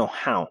 They don't know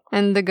how.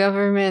 And the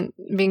government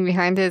being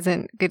behind it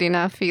isn't good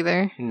enough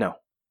either. No.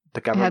 The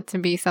It government... had to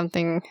be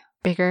something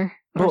bigger.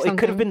 or Well, it could have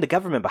something. been the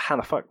government, but how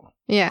the fuck?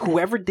 Yeah.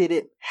 Whoever did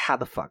it, how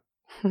the fuck?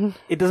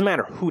 It doesn't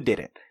matter who did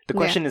it. The Yeah.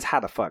 question is how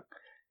the fuck?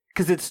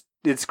 Because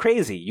it's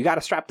crazy. You got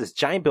to strap this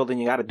giant building.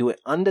 You got to do it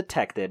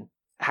undetected.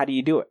 How do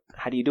you do it?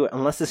 How do you do it?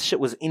 Unless this shit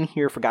was in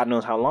here for God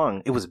knows how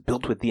long. It was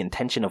built with the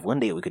intention of one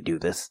day we could do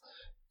this.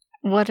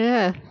 What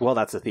if? Well,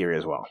 that's a theory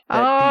as well.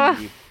 That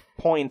Oh. the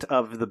point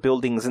of the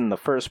buildings in the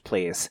first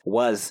place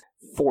was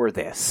for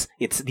this.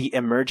 It's the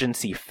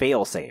emergency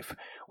failsafe,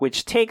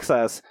 which takes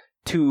us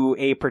to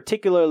a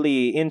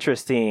particularly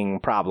interesting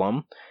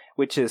problem,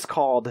 which is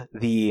called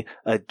the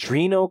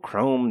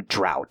adrenochrome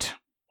drought.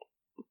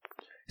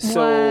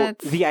 So What?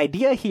 the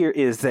idea here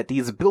is that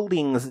these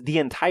buildings, the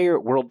entire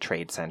World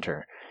Trade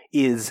Center,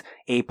 is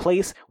a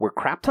place where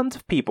crap tons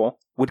of people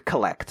would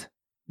collect.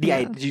 The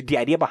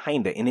idea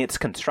behind it in its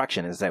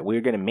construction is that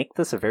we're going to make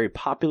this a very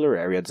popular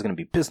area. There's going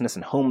to be business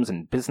and homes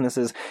and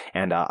businesses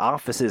and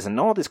offices and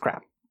all this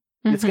crap.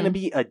 It's going to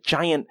be a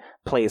giant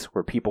place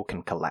where people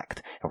can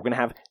collect. And we're going to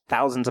have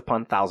thousands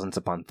upon thousands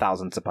upon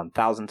thousands upon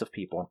thousands of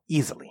people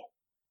easily.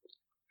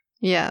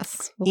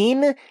 Yes.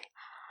 In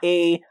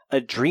a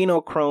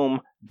adrenochrome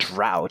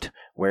drought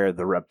where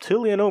the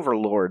reptilian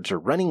overlords are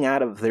running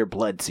out of their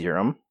blood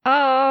serum,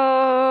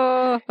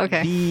 Oh.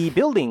 Okay. the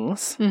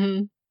buildings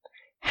Mm-hmm.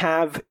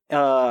 have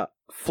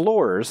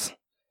floors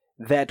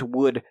that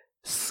would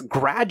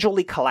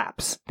gradually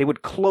collapse. They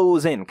would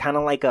close in, kind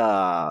of like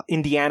a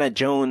Indiana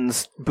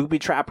Jones booby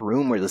trap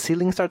room where the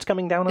ceiling starts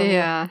coming down on you.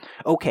 Yeah.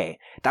 Okay,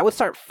 that would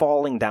start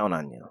falling down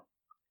on you.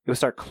 It would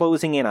start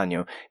closing in on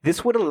you.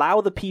 This would allow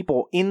the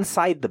people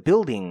inside the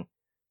building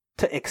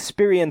to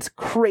experience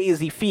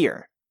crazy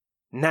fear.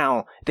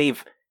 Now,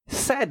 they've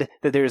said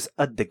that there's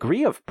a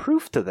degree of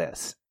proof to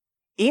this,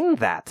 in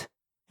that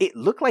it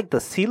looked like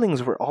the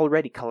ceilings were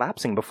already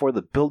collapsing before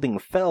the building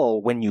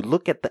fell when you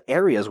look at the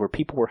areas where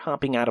people were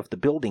hopping out of the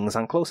buildings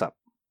on close-up.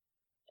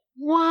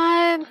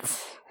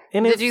 What?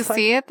 And Did it's you like-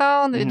 see it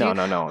though? No.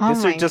 Oh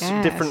These are my just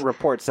gosh. different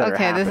reports that are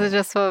Okay, happening. this is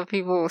just what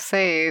people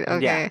say.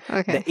 Okay.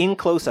 Okay. That in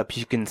close-up,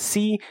 you can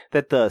see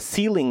that the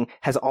ceiling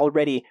has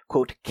already,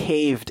 quote,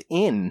 caved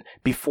in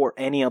before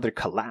any other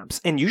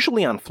collapse. And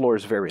usually on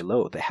floors very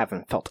low, they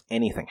haven't felt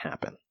anything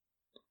happen.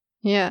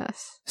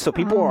 Yes. So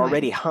people Oh are my-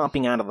 already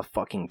hopping out of the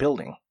fucking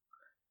building.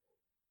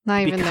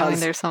 Not even knowing because-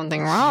 there's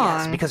something wrong.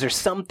 Yes, because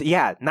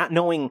there's not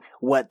knowing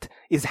what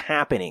is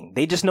happening.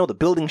 They just know the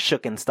building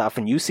shook and stuff,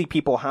 and you see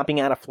people hopping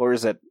out of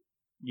floors that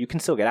you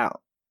can still get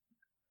out.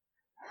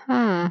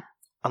 Huh.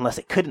 Unless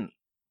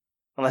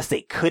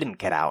they couldn't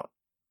get out.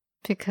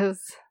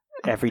 Because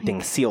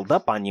Everything's sealed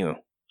up on you.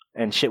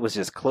 And shit was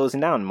just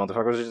closing down.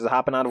 Motherfuckers are just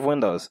hopping out of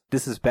windows.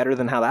 This is better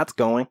than how that's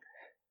going.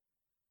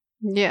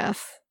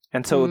 yes.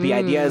 And so the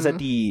idea is that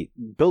the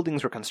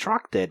buildings were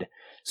constructed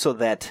so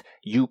that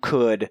you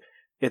could...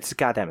 It's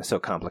so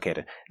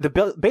complicated.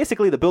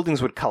 Basically, the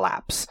buildings would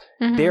collapse.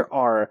 Mhm. There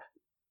are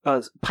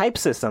pipe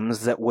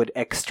systems that would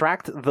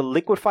extract the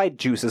liquefied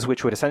juices,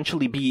 which would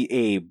essentially be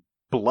a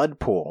blood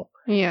pool,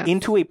 Yeah.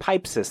 into a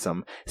pipe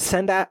system,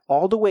 send that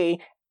all the way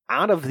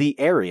out of the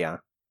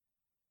area,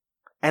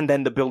 and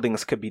then the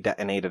buildings could be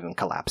detonated and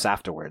collapse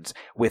afterwards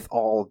with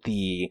all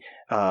the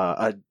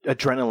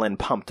adrenaline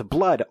pumped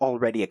blood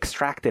already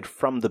extracted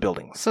from the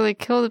buildings. So they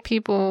kill the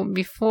people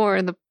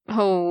before the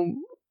whole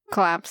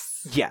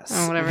collapse. Yes,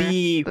 Or whatever.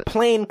 the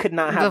plane could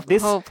not have The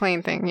this. whole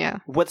plane thing, yeah.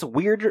 What's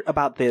weird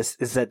about this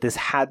is that this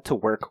had to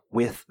work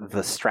with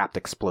the strapped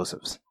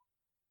explosives.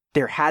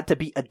 There had to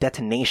be a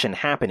detonation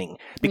happening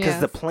because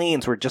Yes. the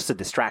planes were just a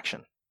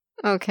distraction.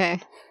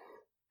 Okay.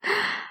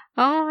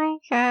 Oh my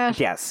gosh.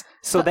 Yes.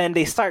 So then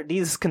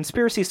these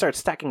conspiracies start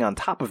stacking on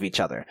top of each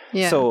other.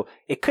 Yeah. So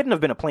it couldn't have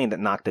been a plane that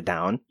knocked it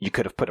down. You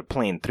could have put a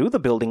plane through the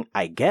building,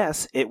 I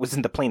guess. It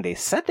wasn't the plane they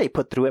said they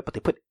put through it, but they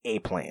put a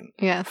plane.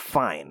 Yes.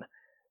 Fine.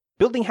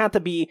 Building had to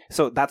be,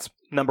 so that's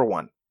number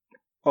one.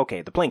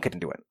 Okay, the plane couldn't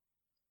do it.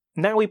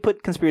 Now we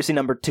put conspiracy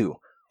number 2.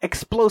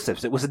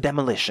 Explosives. It was a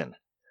demolition.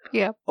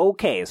 Yep.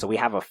 Okay, so we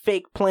have a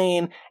fake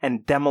plane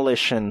and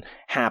demolition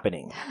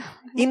happening.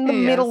 In the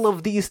Yes. middle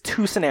of these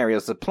two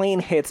scenarios, the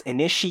plane hits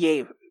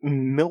initiate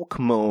milk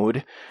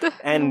mode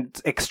and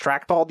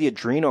extract all the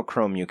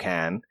adrenochrome you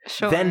can.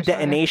 Sure, Then sure.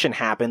 detonation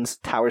happens,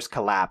 towers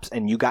collapse,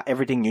 and you got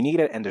everything you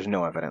needed, and there's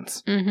no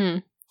evidence. Mm-hmm.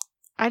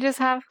 I just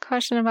have a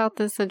question about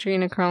this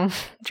adrenochrome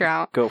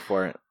drought. Go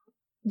for it.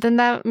 Then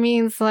that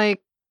means that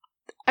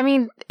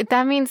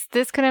means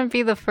this couldn't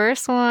be the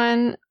first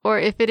one, or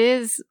if it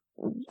is,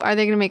 are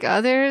they going to make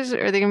others,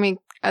 or are they going to make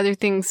other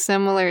things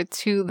similar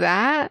to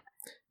that?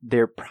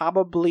 There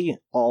probably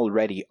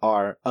already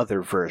are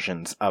other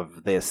versions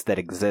of this that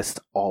exist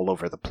all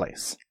over the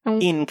place.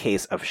 Mm. In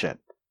case of shit.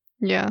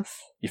 Yes.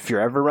 If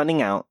you're ever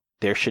running out,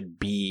 there should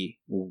be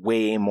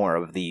way more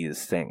of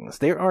these things.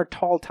 There are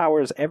tall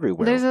towers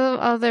everywhere. There's a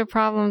other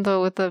problem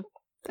though with the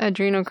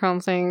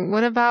adrenochrome thing.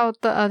 What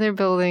about the other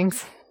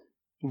buildings?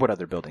 What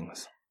other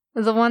buildings?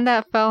 The one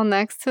that fell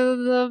next to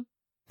the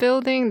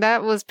building,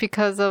 that was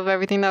because of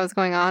everything that was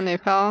going on.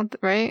 It fell,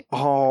 right?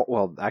 Oh,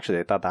 well, actually,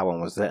 I thought that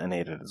one was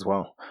detonated as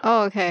well.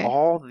 Oh, okay.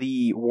 All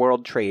the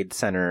World Trade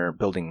Center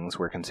buildings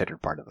were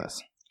considered part of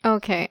this.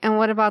 Okay, and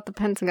what about the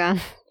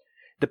Pentagon?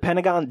 The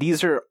Pentagon,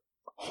 these are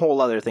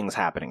whole other things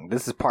happening.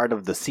 This is part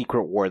of the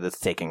secret war that's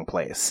taking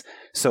place.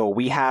 So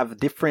we have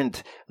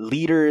different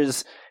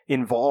leaders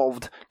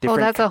involved.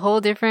 That's a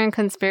whole different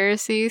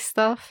conspiracy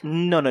stuff?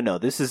 No.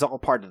 This is all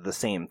part of the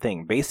same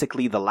thing.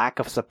 Basically, the lack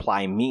of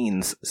supply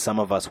means some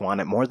of us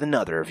want it more than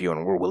other of you,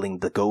 and we're willing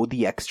to go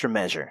the extra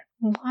measure.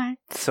 What?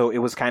 So it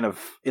was kind of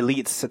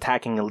elites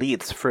attacking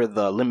elites for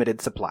the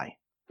limited supply.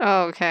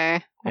 Oh,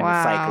 okay. And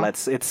wow.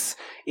 it's like,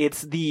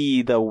 it's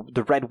the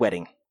red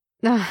wedding.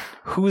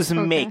 Who's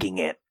making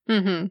it?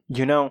 Mm-hmm.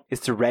 You know,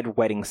 it's the red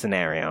wedding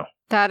scenario.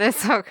 That is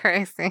so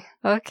crazy.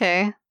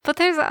 Okay. But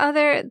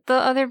the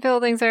other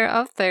buildings are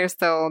up there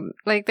still.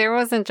 Like, there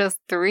wasn't just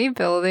 3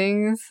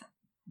 buildings.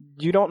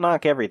 You don't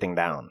knock everything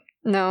down.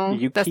 No,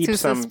 that's too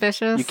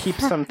suspicious. You keep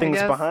some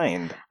things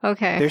behind.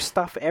 Okay. There's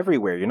stuff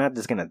everywhere. You're not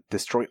just going to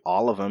destroy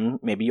all of them.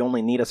 Maybe you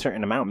only need a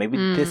certain amount. Maybe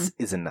this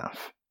is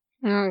enough.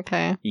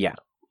 Okay. Yeah.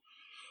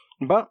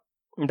 But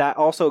that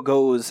also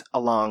goes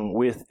along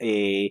with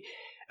this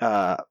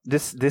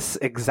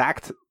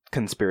exact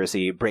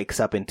conspiracy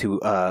breaks up into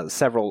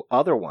several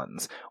other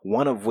ones,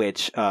 one of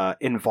which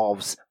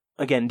involves,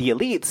 again, the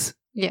elites.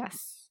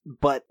 Yes.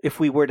 But if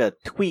we were to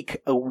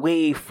tweak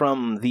away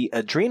from the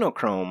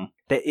adrenochrome,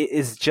 that it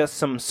is just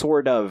some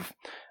sort of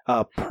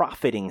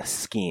profiting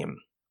scheme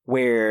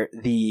where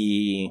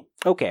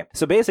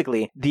so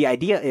basically the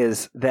idea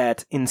is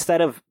that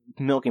instead of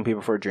milking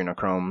people for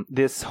adrenochrome,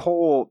 this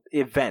whole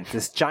event,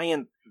 this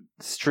giant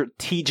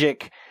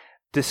strategic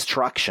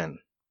destruction,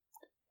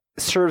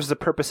 serves the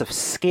purpose of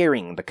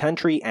scaring the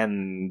country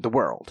and the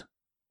world.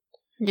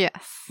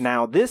 Yes.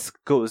 Now, this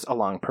goes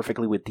along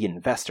perfectly with the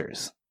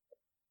investors.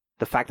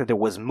 The fact that there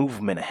was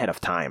movement ahead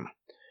of time.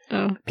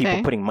 Okay.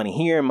 People putting money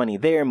here, money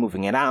there,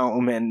 moving it out,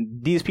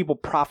 and these people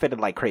profited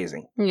like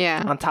crazy.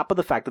 Yeah. On top of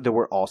the fact that there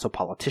were also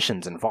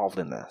politicians involved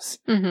in this.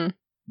 Mm-hmm.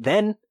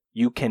 Then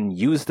you can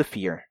use the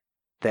fear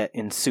that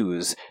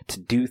ensues to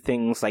do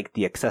things like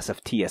the excessive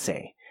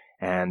TSA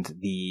and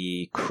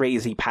the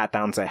crazy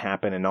pat-downs that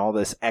happen and all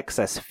this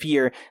excess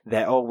fear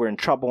that, we're in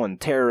trouble and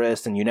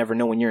terrorists and you never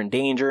know when you're in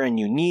danger and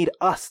you need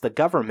us, the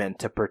government,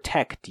 to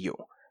protect you.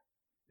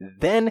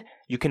 Then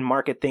you can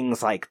market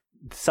things like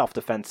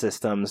self-defense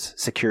systems,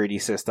 security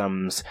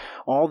systems,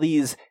 all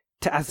these.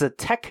 As the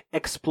tech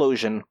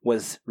explosion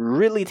was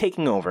really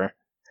taking over,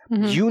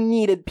 you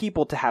needed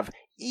people to have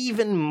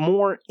even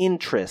more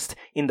interest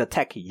in the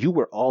tech you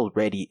were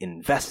already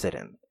invested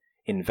in.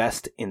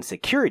 Invest in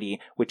security,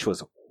 which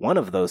was one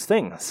of those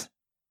things.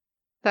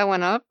 That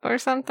went up or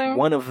something?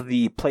 One of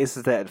the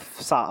places that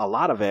saw a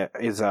lot of it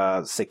is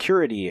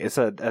security. It's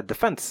a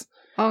defense.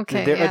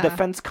 Okay, They're a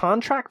defense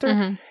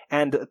contractor,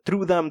 and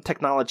through them,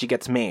 technology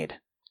gets made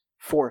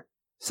for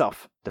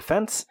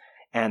self-defense,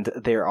 and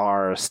there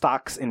are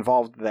stocks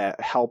involved that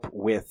help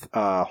with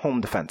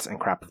home defense and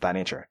crap of that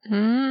nature.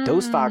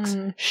 Those stocks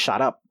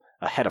shot up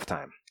ahead of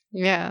time.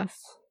 Yes.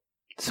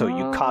 So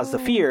you cause the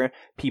fear,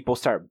 people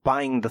start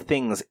buying the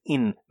things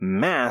in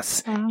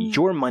mass,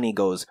 your money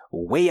goes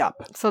way up.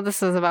 So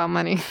this is about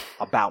money.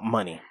 About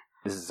money.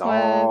 This is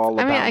all about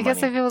money. I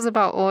guess if it was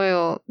about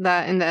oil,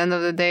 that in the end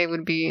of the day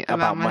would be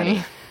about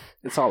money.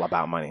 It's all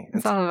about money.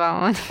 It's all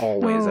about money.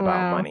 Always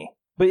about money.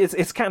 But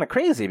it's kind of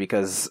crazy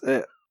because,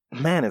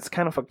 man, it's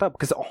kind of fucked up.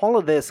 Because all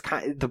of this,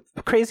 the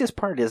craziest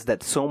part is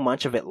that so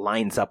much of it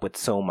lines up with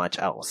so much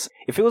else.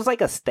 If it was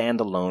like a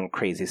standalone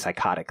crazy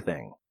psychotic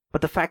thing,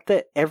 but the fact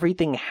that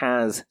everything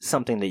has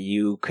something that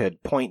you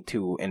could point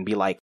to and be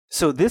like,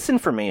 so this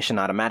information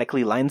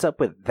automatically lines up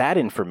with that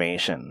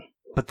information.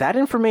 But that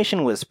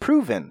information was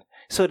proven.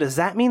 So does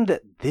that mean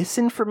that this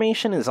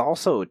information is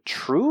also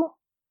true?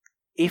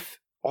 If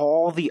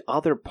all the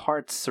other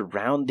parts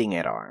surrounding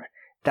it are.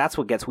 That's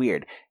what gets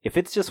weird. If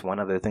it's just one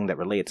other thing that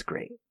relates,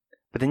 great.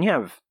 But then you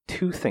have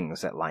 2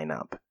 things that line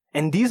up.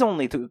 And these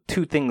only 2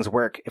 things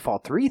work if all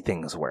 3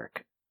 things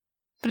work.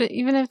 But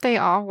even if they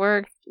all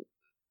work,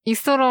 you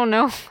still don't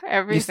know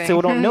everything. You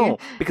still don't know.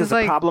 Because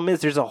the problem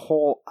is there's a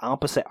whole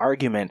opposite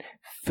argument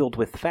filled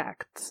with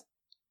facts.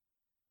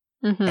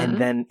 And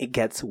then it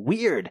gets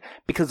weird.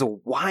 Because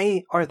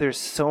why are there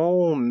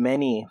so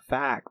many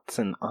facts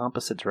in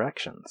opposite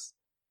directions?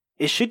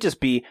 It should just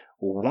be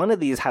one of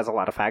these has a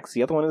lot of facts.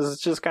 The other one is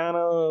just kind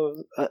of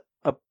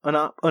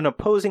an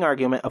opposing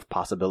argument of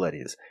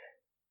possibilities.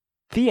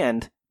 The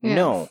end. Yes.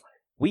 No.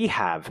 We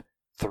have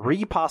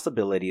 3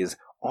 possibilities,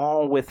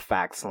 all with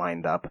facts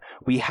lined up.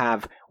 We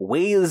have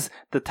ways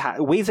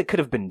it could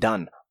have been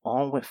done,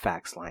 all with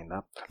facts lined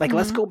up. Like,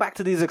 let's go back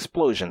to these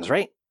explosions,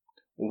 right?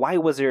 Why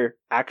was there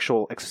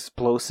actual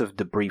explosive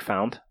debris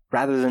found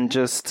rather than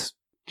just,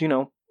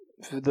 the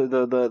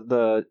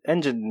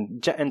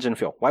jet engine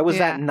fuel? Why was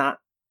that not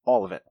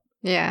all of it?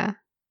 Yeah.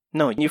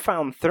 No, you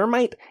found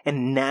thermite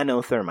and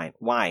nanothermite.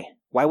 Why?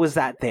 Why was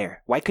that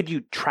there? Why could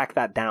you track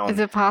that down? Is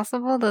it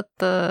possible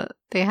that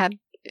they had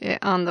it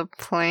on the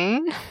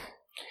plane?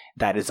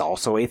 That is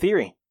also a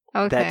theory.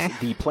 Okay. That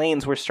the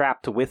planes were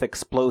strapped with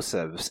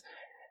explosives.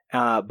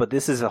 But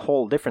this is a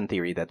whole different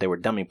theory that they were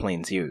dummy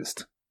planes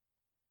used.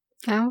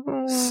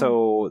 Oh.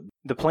 So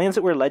the planes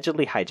that were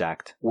allegedly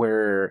hijacked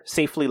were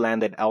safely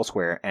landed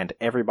elsewhere, and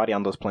everybody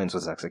on those planes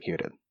was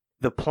executed.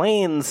 The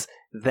planes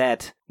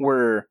that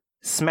were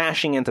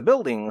smashing into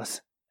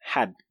buildings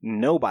had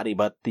nobody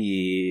but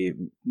they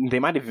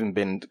might have even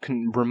been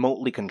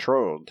remotely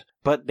controlled,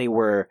 but they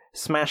were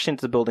smashed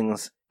into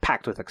buildings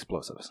packed with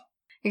explosives.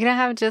 It could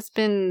have just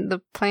been the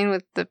plane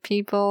with the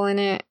people in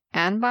it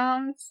and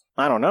bombs?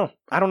 I don't know.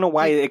 I don't know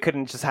why it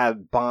couldn't just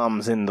have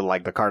bombs in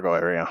the cargo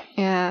area.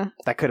 Yeah.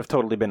 That could have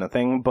totally been a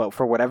thing, but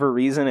for whatever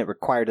reason, it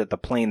required that the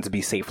planes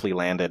be safely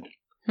landed.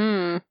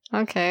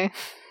 Okay.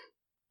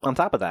 On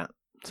top of that,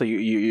 so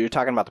you're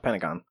talking about the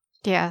Pentagon.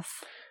 Yes.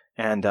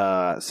 And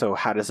so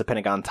how does the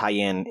Pentagon tie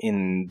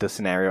in the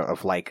scenario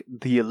of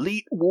the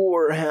elite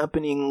war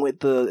happening with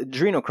the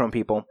adrenochrome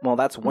people? Well,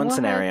 that's one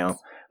scenario.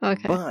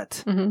 Okay.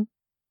 But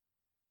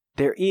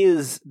there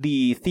is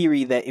the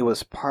theory that it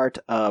was part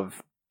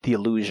of the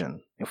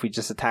illusion. If we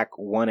just attack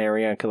one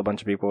area and kill a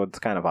bunch of people, it's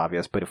kind of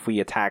obvious. But if we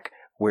attack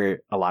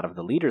where a lot of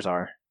the leaders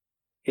are,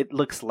 it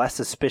looks less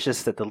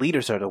suspicious that the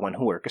leaders are the one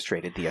who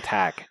orchestrated the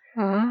attack.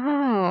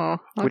 Oh.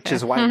 Okay. Which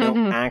is why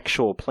no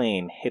actual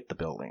plane hit the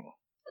building.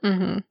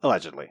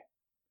 Allegedly.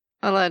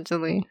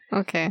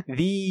 Okay.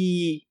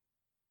 The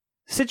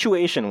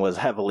situation was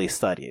heavily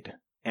studied,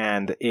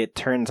 and it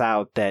turns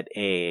out that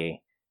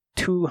a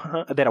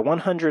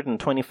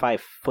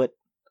 125-foot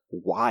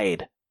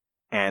wide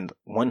and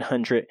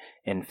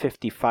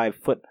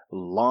 155-foot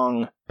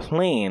long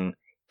plane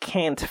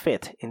can't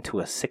fit into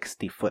a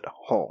 60-foot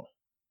hull,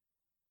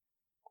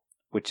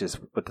 which is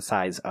what the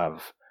size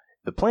of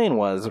the plane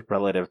was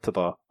relative to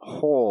the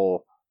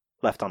hole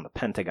left on the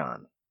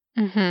Pentagon.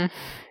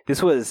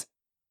 This was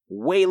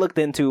way looked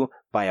into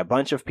by a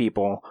bunch of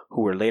people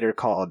who were later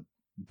called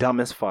dumb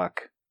as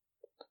fuck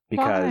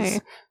because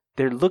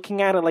they're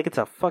looking at it like it's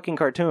a fucking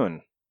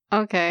cartoon.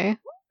 Okay.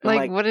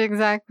 What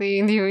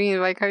exactly do you mean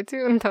by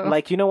cartoon, though? When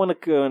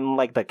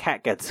the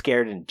cat gets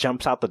scared and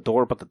jumps out the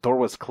door, but the door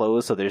was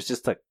closed, so there's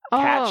just a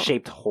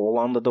cat-shaped hole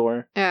on the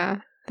door. Yeah.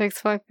 They're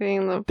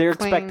expecting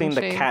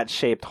the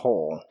cat-shaped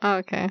hole. Oh,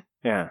 okay.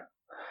 Yeah.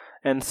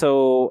 And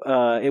so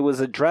it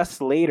was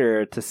addressed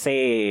later to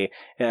say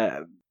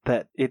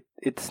that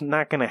it's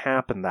not going to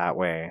happen that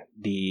way.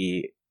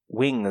 The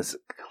wings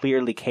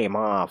clearly came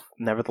off.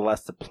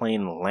 Nevertheless, the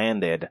plane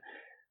landed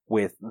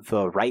with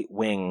the right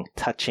wing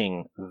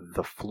touching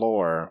the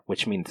floor,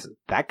 which means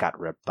that got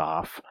ripped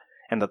off.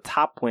 And the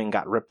top wing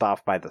got ripped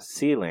off by the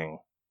ceiling.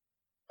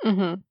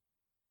 Then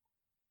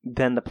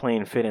the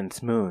plane fit in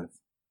smooth.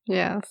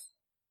 Yes.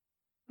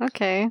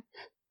 Okay.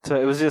 So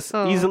it was just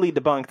easily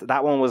debunked.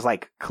 That one was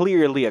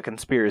clearly a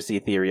conspiracy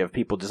theory of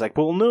people just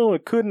well, no,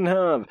 it couldn't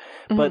have.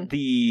 But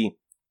the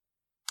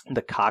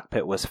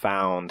cockpit was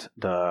found.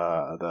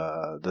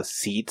 The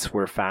seats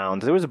were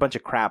found. There was a bunch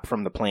of crap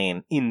from the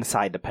plane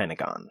inside the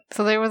Pentagon.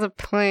 So there was a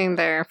plane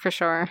there for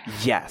sure.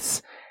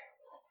 Yes.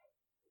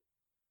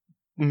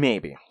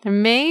 Maybe.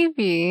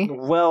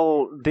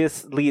 Well,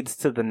 this leads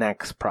to the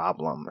next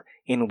problem,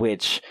 in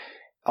which,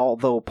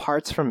 although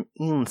parts from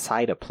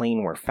inside a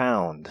plane were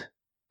found,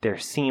 there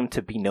seemed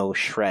to be no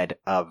shred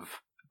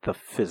of the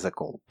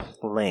physical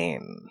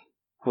plane.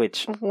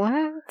 Which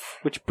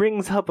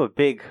brings up a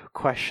big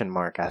question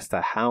mark as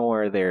to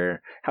how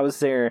is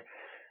there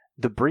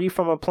debris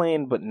from a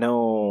plane but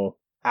no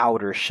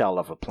outer shell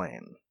of a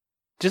plane?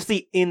 Just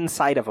the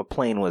inside of a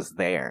plane was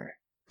there.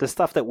 The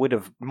stuff that would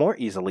have more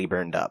easily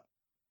burned up.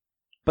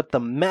 But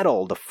the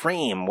metal, the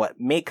frame, what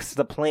makes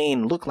the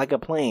plane look like a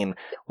plane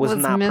was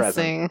not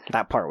missing. Present.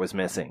 That part was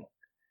missing.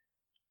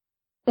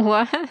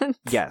 What?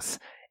 Yes.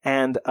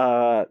 And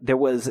there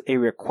was a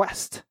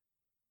request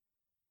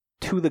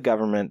to the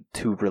government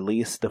to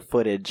release the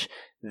footage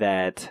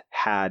that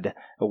had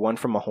one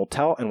from a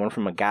hotel and one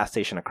from a gas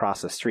station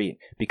across the street,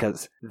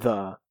 because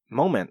the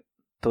moment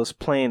those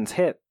planes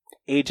hit,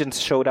 agents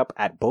showed up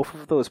at both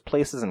of those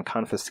places and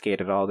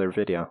confiscated all their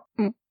video.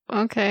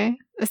 Okay.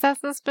 Is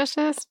that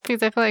suspicious?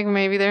 Because I feel like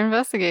maybe they're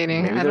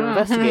investigating.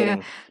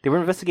 They were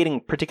investigating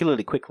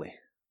particularly quickly.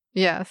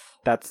 Yes.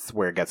 That's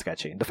where it gets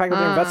sketchy. The fact that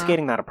they're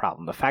investigating, not a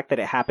problem. The fact that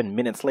it happened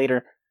minutes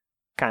later,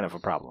 kind of a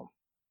problem.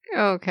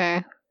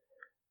 Okay.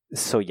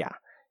 So yeah,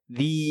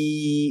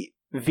 the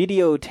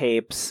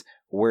videotapes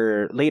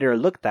were later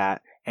looked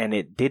at, and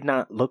it did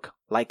not look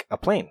like a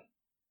plane.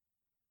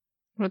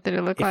 What did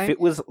it look like? If it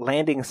was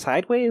landing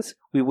sideways,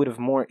 we would have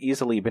more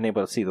easily been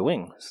able to see the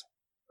wings.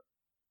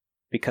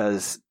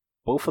 Because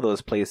both of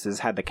those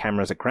places had the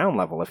cameras at ground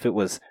level. If it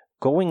was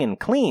going in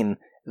clean,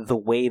 the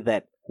way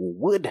that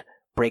would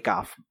break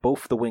off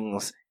both the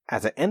wings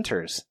as it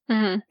enters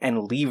and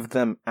leave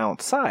them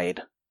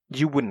outside,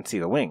 you wouldn't see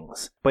the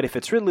wings. But if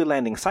it's really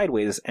landing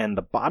sideways and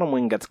the bottom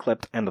wing gets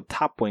clipped and the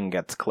top wing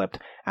gets clipped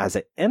as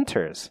it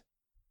enters,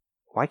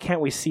 why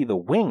can't we see the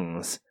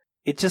wings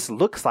It just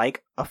looks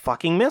like a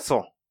fucking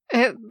missile.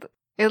 It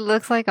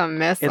looks like a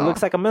missile. It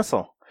looks like a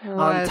missile. What?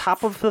 On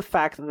top of the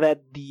fact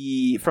that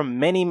from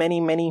many, many,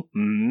 many,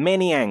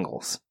 many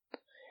angles,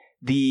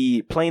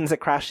 the planes that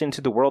crashed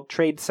into the World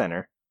Trade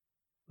Center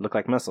look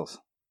like missiles.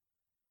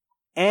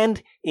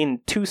 And in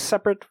 2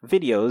 separate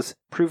videos,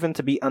 proven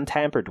to be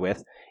untampered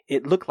with,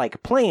 it looked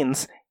like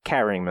planes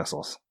carrying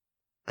missiles.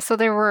 So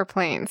there were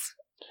planes,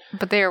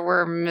 but there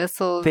were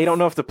missiles. They don't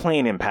know if the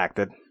plane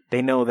impacted.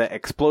 They know that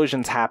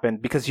explosions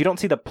happened because you don't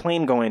see the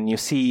plane going, you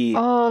see...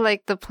 Oh,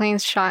 like the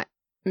planes shot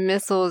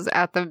missiles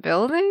at the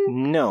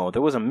building? No,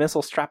 there was a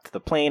missile strapped to the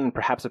plane, and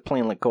perhaps a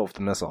plane let go of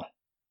the missile.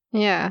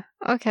 Yeah,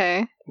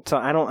 okay. So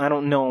I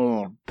don't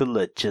know the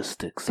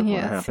logistics of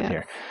what happened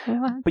here.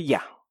 What? But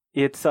yeah,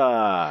 it's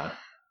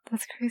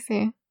That's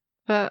crazy.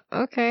 But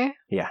okay.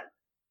 Yeah,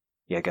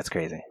 it gets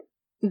crazy.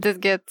 This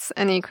gets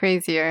any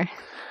crazier.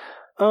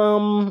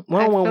 Well,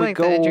 I when feel we like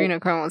go, the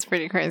adrenochrome was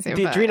pretty crazy.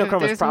 the but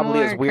adrenochrome is there's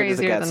probably as more weird as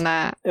it crazier gets. than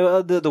that.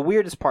 The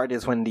weirdest part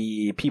is when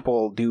the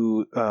people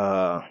do.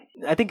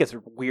 I think it's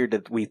weird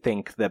that we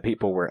think that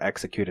people were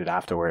executed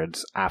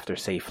afterwards after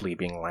safely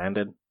being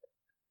landed,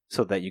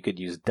 so that you could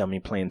use dummy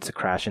planes to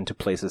crash into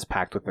places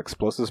packed with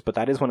explosives. But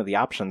that is one of the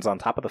options. On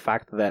top of the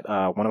fact that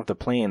one of the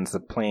planes, the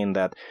plane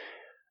that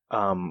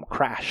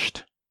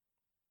crashed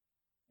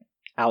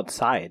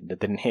outside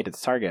that didn't hit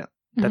its target.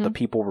 That the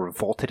people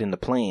revolted in the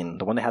plane,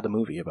 the one that had the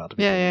movie about the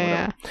people.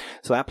 Yeah.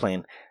 So that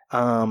plane,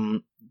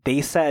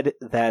 they said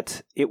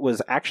that it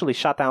was actually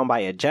shot down by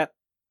a jet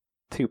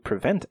to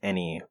prevent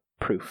any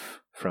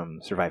proof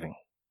from surviving.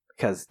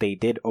 Because they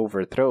did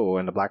overthrow,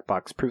 and the black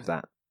box proved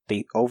that.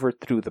 They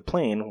overthrew the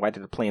plane. Why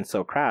did the plane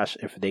still crash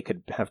if they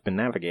could have been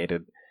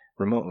navigated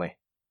remotely?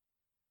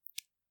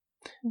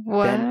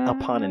 What? Then,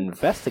 upon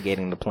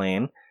investigating the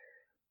plane,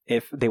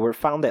 if they were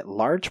found that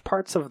large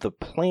parts of the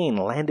plane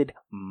landed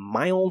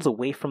miles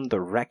away from the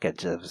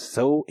wreckage, as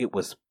though it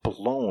was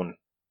blown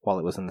while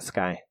it was in the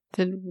sky.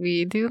 Did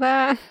we do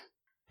that?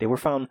 They were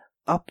found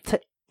up to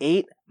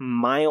 8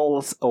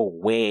 miles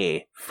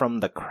away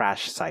from the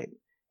crash site.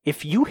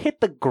 If you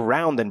hit the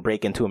ground and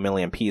break into a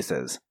million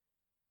pieces,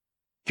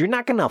 you're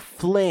not gonna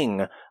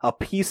fling a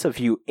piece of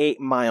you 8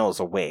 miles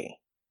away.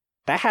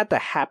 That had to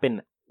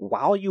happen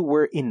while you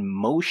were in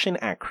motion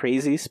at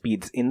crazy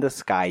speeds in the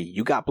sky.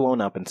 You got blown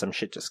up and some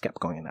shit just kept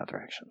going in that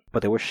direction.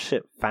 But there was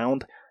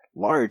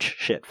large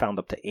shit found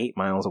up to 8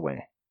 miles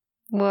away.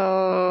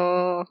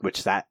 Whoa.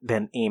 Which that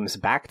then aims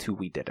back to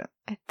we did it.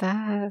 It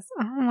does.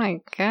 Oh my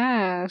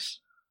gosh.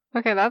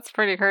 Okay, that's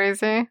pretty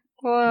crazy.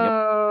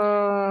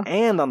 Whoa.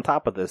 And on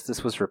top of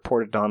this was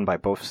reported on by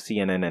both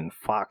CNN and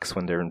Fox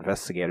when their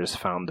investigators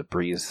found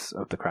debris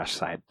of the crash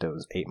site that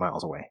was 8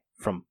 miles away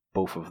from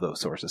both of those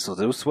sources. So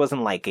this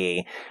wasn't like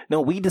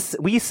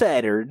we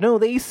said, or no,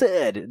 they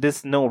said.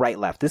 This no right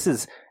left. This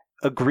is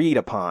agreed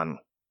upon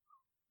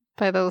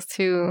by those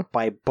two.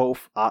 By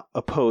both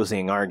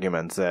opposing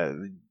arguments.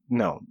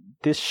 No,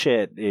 this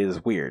shit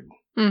is weird.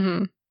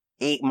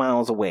 8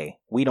 miles away.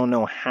 We don't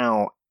know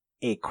how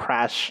a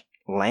crash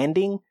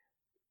landing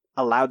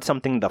allowed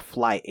something to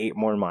fly 8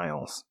 more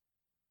miles.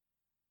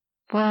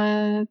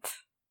 What?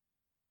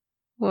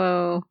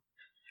 Whoa.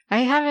 I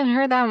haven't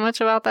heard that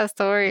much about that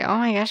story. Oh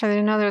my gosh, I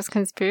didn't know there was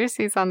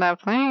conspiracies on that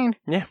plane.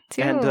 Yeah,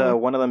 too.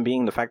 And one of them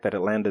being the fact that it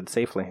landed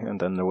safely, and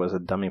then there was a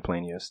dummy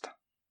plane used.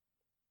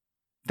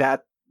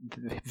 That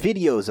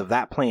videos of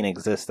that plane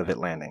exist of it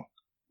landing.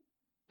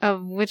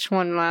 Of which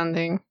one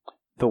landing?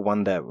 The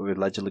one that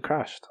allegedly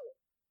crashed.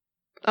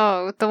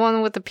 Oh, the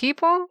one with the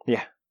people?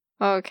 Yeah.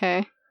 Oh,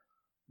 okay.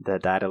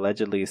 That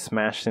allegedly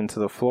smashed into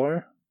the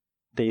floor.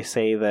 They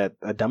say that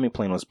a dummy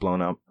plane was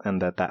blown up,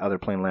 and that other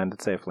plane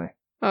landed safely.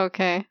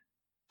 Okay.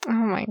 Oh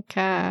my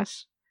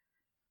gosh.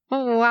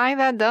 Well, why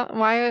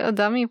why a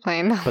dummy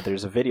plane? But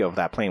there's a video of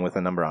that plane with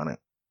a number on it.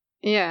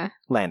 Yeah.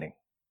 Landing.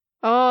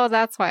 Oh,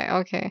 that's why.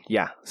 Okay.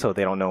 Yeah, so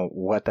they don't know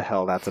what the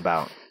hell that's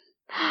about.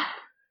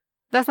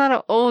 That's not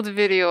an old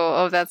video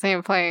of that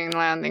same plane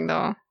landing,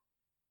 though.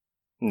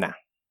 Nah.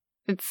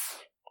 It's...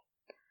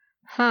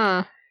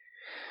 Huh.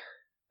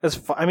 As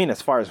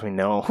far as we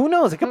know. Who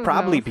knows? It could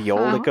probably be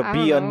old. It could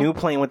be a new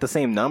plane with the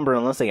same number,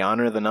 unless they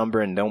honor the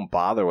number and don't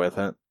bother with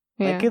it.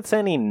 Yeah. Like, it's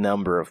any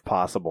number of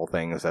possible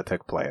things that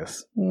took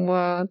place.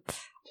 What?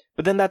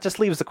 But then that just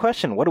leaves the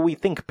question, what do we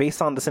think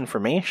based on this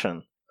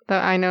information?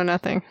 I know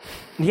nothing.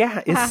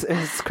 Yeah,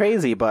 it's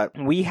crazy, but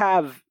we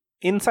have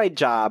inside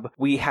job,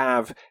 we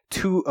have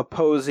 2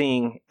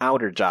 opposing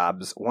outer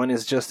jobs. 1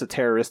 is just a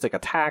terroristic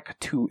attack,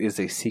 2 is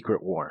a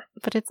secret war.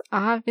 But it's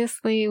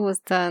obviously was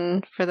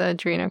done for the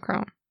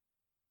adrenochrome.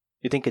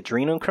 You think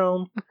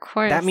adrenochrome? Of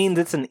course. That means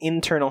it's an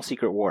internal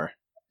secret war.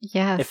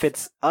 Yes. If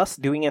it's us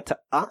doing it to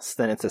us,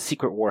 then it's a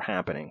secret war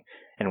happening.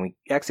 And we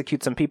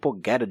execute some people,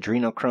 get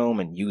adrenochrome,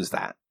 and use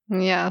that.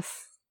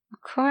 Yes.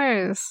 Of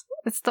course.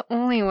 It's the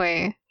only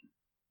way.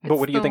 But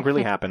what do you think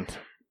really happened?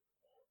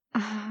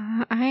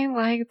 I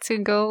like to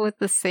go with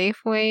the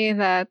safe way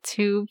that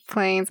 2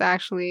 planes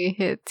actually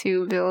hit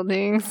 2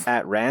 buildings.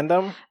 At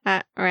random?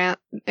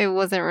 It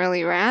wasn't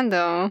really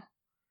random.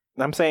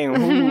 I'm saying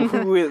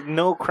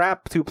no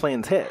crap 2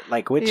 planes hit.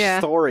 Like, which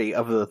story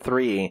of the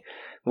 3,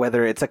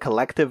 whether it's a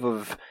collective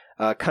of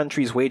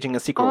countries waging a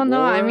secret war? Oh,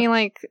 no, I mean,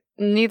 like,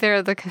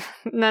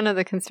 none of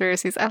the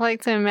conspiracies. I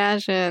like to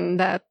imagine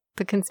that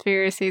the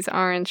conspiracies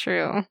aren't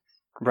true.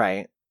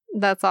 Right.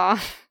 That's all.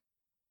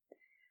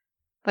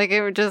 Like,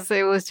 it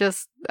was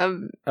just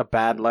a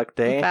bad luck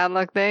day? A bad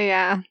luck day,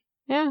 yeah.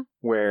 Yeah.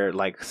 Where,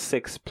 like,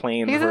 6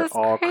 planes because were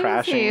all crazy.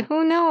 crashing?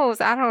 Who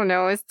knows? I don't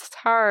know. It's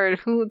hard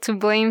to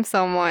blame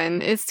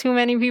someone. It's too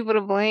many people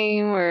to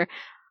blame, or,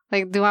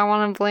 like, do I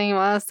want to blame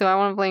us? Do I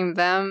want to blame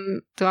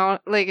them? Do I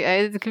want, like,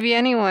 it could be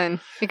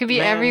anyone. It could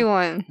be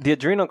everyone. The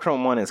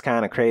adrenochrome one is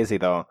kind of crazy,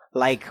 though.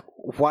 Like,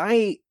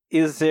 why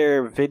is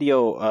there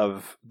video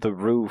of the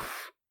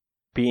roof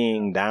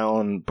being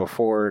down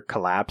before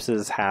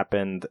collapses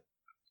happened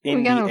in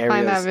we gotta the areas?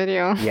 Find that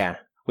video. Yeah,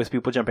 with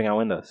people jumping out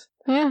windows.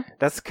 Yeah.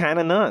 That's kind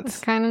of nuts.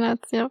 It's kind of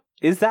nuts, yep.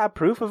 Is that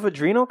proof of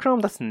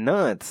adrenochrome? That's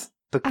nuts.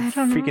 The I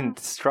don't freaking know.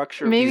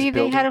 structure of Maybe these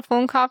they had a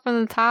phone call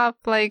from the top,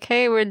 like,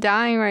 hey, we're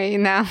dying right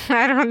now.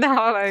 I don't know.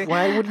 Like,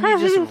 why wouldn't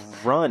you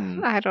just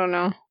run? I don't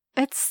know.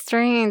 It's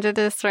strange. It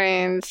is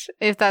strange.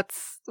 If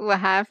that's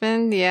what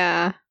happened,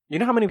 yeah. You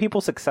know how many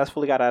people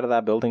successfully got out of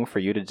that building for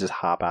you to just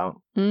hop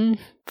out?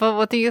 But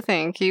what do you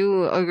think?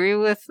 You agree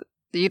with...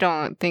 You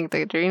don't think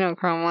the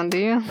adrenochrome one, do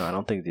you? No, I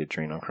don't think the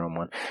adrenochrome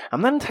one.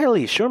 I'm not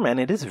entirely sure, man.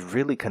 It is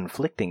really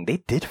conflicting. They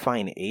did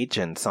find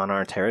agents on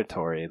our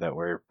territory that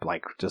were,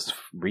 like, just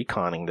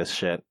reconning this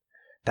shit.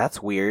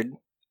 That's weird.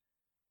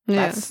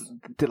 Yeah.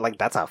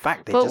 That's a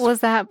fact.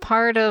 Was that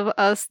part of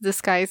us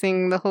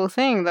disguising the whole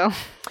thing, though?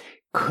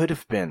 Could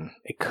have been.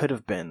 It could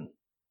have been.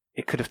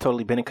 It could have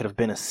totally been. It could have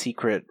been a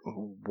secret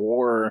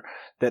war.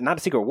 Not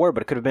a secret war,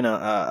 but it could have been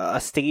a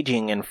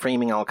staging and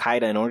framing Al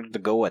Qaeda in order to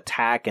go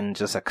attack and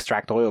just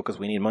extract oil because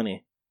we need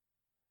money.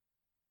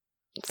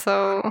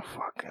 So,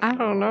 I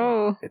don't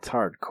know. It's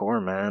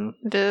hardcore, man.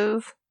 It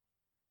is.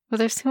 But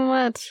there's too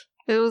much.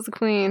 It was the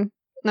queen.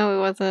 No, it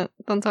wasn't.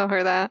 Don't tell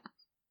her that.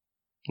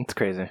 It's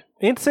crazy.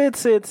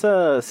 It's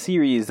a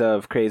series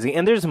of crazy,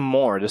 and there's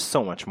more. There's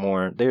so much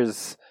more.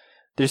 There's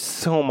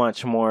so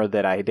much more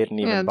that I didn't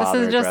even bother.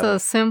 This is just a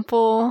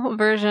simple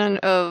version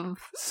of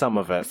some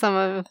of it. Some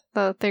of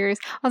the theories.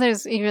 Oh,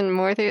 there's even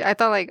more theories. I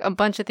thought like a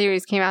bunch of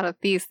theories came out of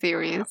these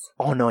theories.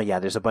 Oh no, yeah,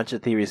 there's a bunch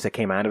of theories that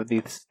came out of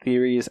these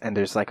theories, and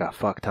there's like a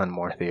fuck ton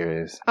more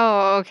theories.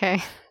 Oh,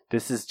 okay.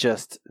 This is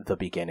just the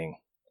beginning.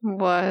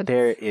 What?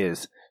 There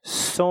is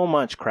so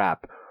much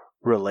crap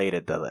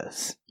related to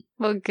this.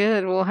 Well,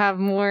 good. We'll have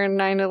more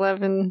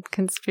 9/11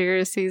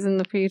 conspiracies in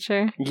the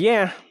future.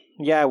 Yeah,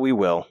 we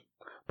will.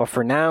 But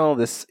for now,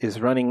 this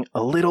is running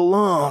a little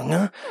long.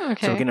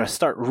 Okay. So we're going to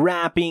start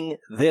wrapping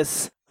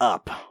this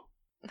up.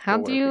 How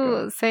do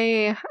you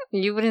say,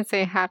 you wouldn't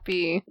say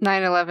happy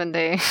 9/11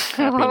 day?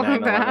 Happy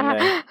 9/11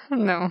 day?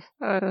 No.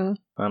 I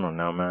don't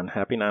know, man.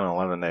 Happy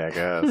 9/11 day, I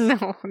guess.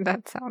 No,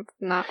 that sounds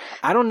not.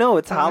 I don't know.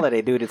 It's a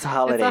holiday, dude. It's a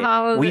holiday. It's a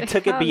holiday. We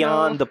took it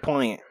beyond the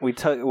point.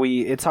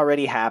 It's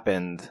already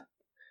happened.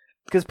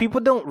 Because people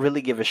don't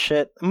really give a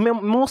shit.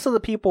 Most of the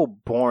people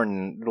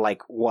born,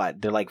 like,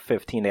 what? They're like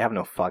 15. They have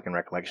no fucking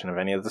recollection of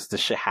any of this. This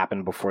shit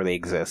happened before they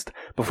exist.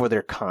 Before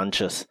they're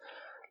conscious.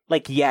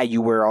 Like, yeah,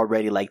 you were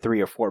already like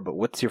 3 or 4, but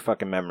what's your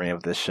fucking memory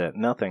of this shit?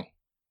 Nothing.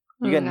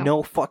 You got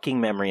no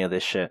fucking memory of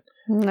this shit.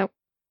 Nope.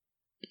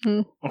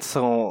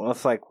 So,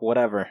 it's like,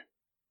 whatever.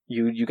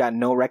 You got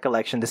no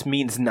recollection. This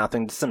means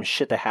nothing. It's some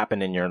shit that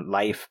happened in your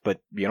life, but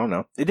you don't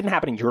know. It didn't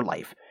happen in your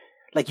life.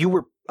 Like, you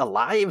were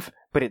alive,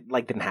 but it,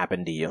 like, didn't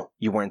happen to you.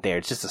 You weren't there.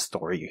 It's just a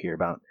story you hear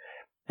about.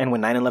 And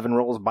when 9/11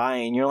 rolls by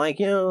and you're like,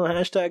 yo,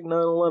 hashtag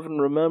 9/11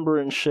 remember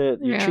and shit,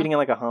 you're treating it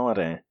like a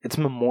holiday. It's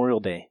Memorial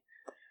Day.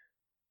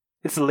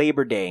 It's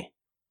Labor Day.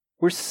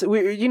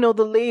 We're you know,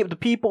 the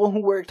people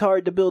who worked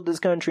hard to build this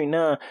country,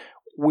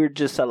 we're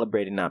just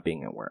celebrating not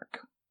being at work.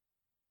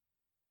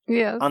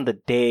 Yeah. On the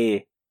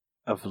day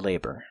of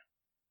labor.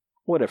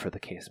 Whatever the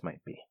case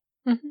might be.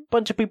 Mm-hmm.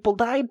 Bunch of people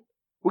died.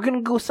 We're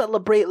gonna go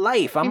celebrate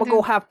life. I'm gonna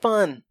go have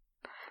fun.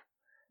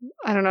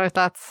 I don't know if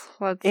that's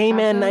what's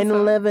Amen,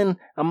 9/11.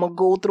 I'm gonna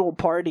go throw a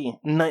party.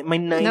 My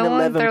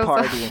 9/11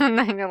 party.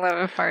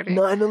 9/11 party.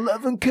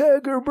 9/11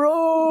 kegger,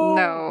 bro.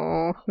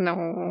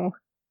 No.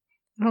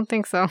 I don't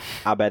think so.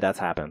 I bet that's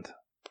happened.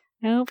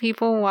 No,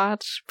 people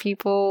watch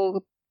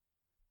people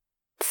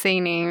say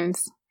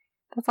names.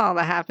 That's all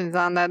that happens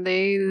on that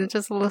day. It's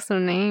just a list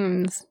of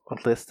names. A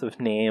list of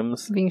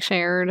names being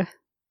shared.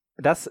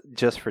 That's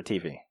just for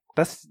TV.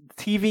 That's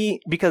TV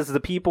because the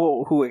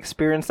people who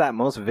experience that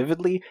most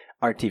vividly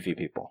are TV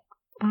people.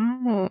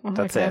 Oh,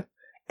 that's it.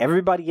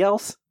 Everybody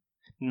else,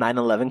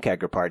 9/11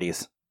 kegger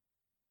parties.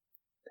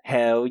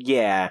 Hell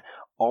yeah.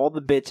 All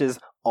the bitches,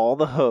 all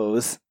the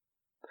hoes,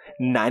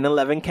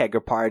 9/11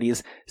 kegger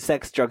parties,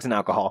 sex, drugs, and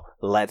alcohol.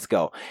 Let's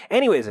go.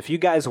 Anyways, if you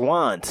guys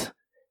want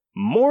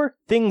more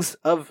things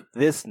of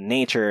this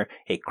nature,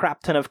 a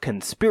crap ton of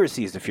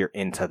conspiracies if you're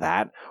into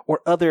that,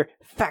 or other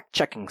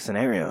fact-checking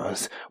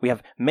scenarios. We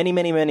have many,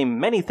 many, many,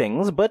 many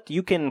things, but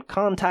you can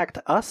contact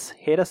us,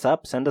 hit us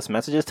up, send us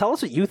messages, tell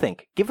us what you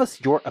think. Give us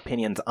your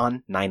opinions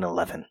on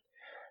 9/11.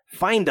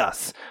 Find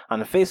us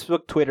on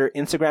Facebook, Twitter,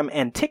 Instagram,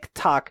 and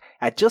TikTok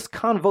at Just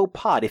Convo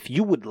Pod. If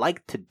you would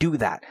like to do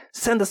that,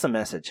 send us a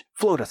message,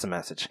 float us a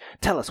message,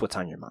 tell us what's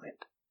on your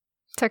mind.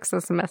 Text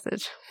us a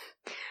message.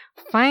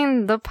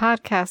 Find the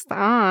podcast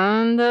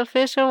on the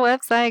official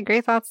website,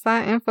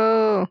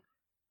 greatthoughts.info.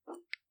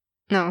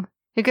 No,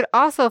 you could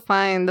also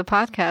find the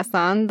podcast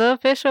on the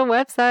official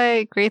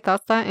website,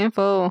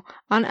 greatthoughts.info,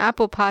 on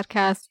Apple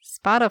Podcasts,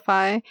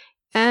 Spotify,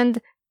 and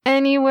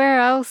anywhere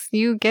else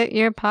you get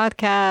your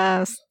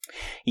podcasts.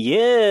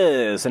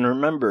 Yes, and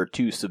remember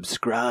to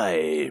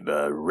subscribe,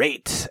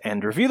 rate,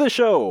 and review the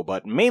show,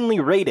 but mainly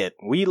rate it.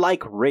 We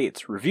like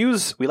rates.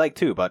 Reviews, we like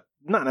too, but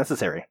not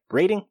necessary.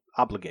 Rating,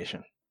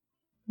 obligation.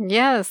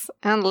 Yes,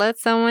 and let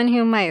someone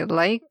who might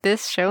like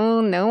this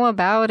show know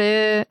about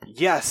it.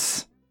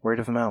 Yes! Word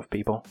of mouth,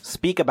 people.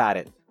 Speak about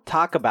it.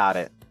 Talk about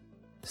it.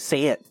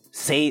 Say it.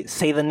 Say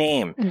the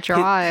name.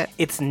 Draw it.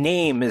 Its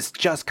name is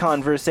Just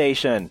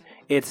Conversation.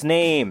 Its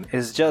name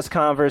is Just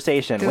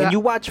Conversation. When you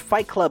watch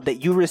Fight Club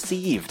that you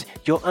received,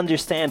 you'll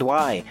understand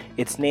why.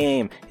 Its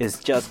name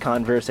is Just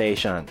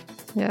Conversation.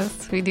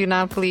 Yes, we do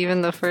not believe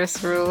in the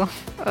first rule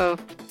of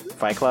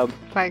Fight Club?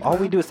 Fight Club. All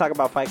we do is talk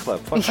about Fight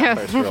Club. Fuck that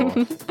first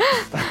rule.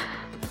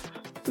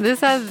 This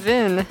has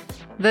been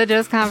the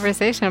Just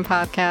Conversation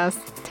podcast.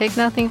 Take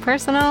nothing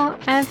personal,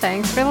 and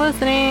thanks for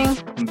listening.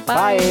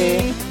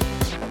 Bye.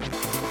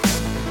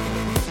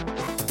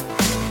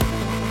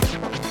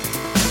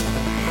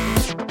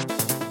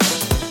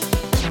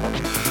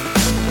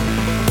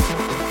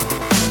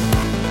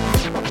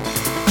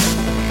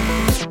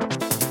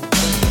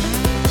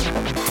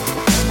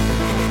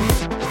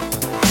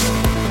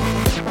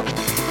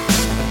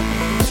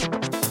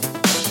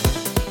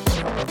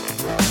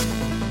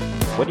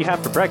 What do you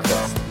have for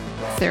breakfast?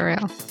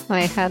 Cereal.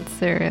 I had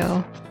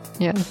cereal.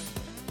 Yes.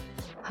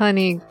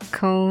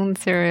 Honeycomb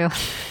cereal.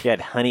 You had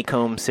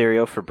honeycomb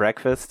cereal for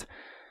breakfast?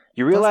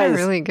 You Those realize are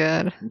really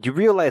good. You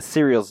realize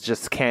cereal's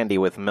just candy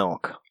with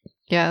milk.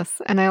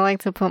 Yes, and I like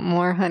to put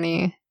more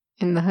honey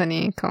in the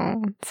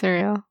honeycomb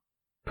cereal.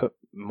 Put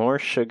more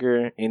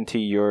sugar into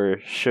your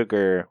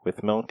sugar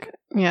with milk?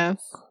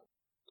 Yes.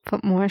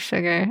 Put more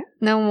sugar.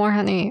 No, more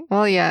honey.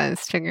 Well, yeah,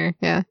 it's sugar.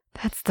 Yeah.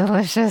 That's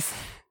delicious.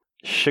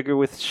 Sugar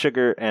with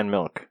sugar and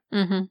milk.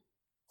 Mm-hmm.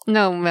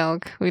 No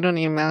milk. We don't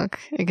need milk.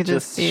 It could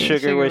just be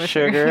sugar with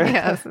sugar.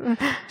 Yes.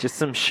 Just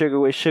some sugar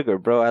with sugar,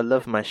 bro. I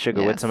love my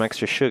sugar with some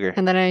extra sugar.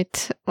 And then I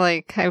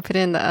put it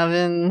in the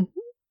oven.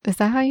 Is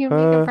that how you make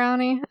a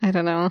brownie? I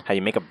don't know. How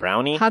you make a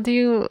brownie? How do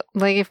you,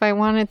 if I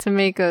wanted to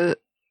make a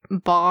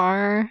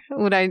bar,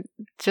 would I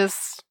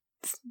just,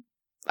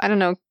 I don't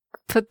know,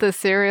 put the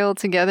cereal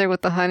together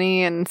with the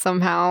honey and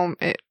somehow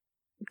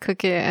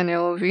cook it and it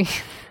will be...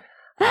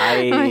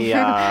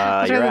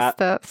 You're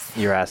steps?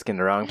 asking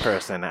the wrong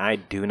person. I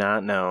do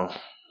not know.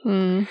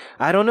 Mm.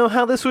 I don't know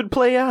how this would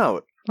play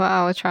out. Well,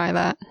 I would try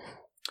that.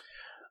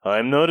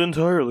 I'm not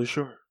entirely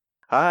sure.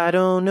 I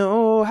don't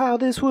know how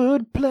this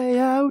would play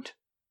out.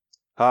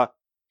 Ha.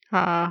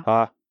 Ha.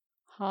 Ha.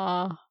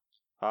 Ha.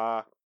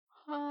 Ha.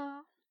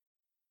 Ha.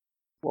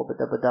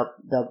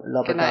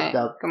 Good night.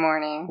 Good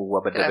morning.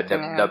 Good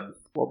afternoon.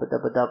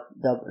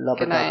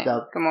 Good night.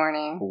 Good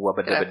morning.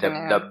 Good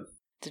afternoon.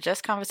 The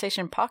Just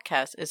Conversation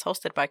podcast is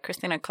hosted by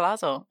Christina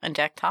Colazo and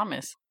Jack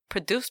Thomas,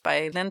 produced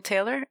by Lynn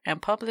Taylor, and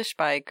published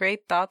by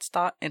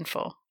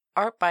greatthoughts.info.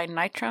 Art by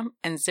Nitram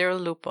and Zero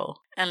Lupo,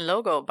 and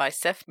logo by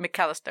Seth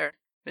McAllister,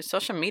 with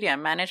social media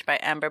managed by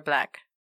Amber Black.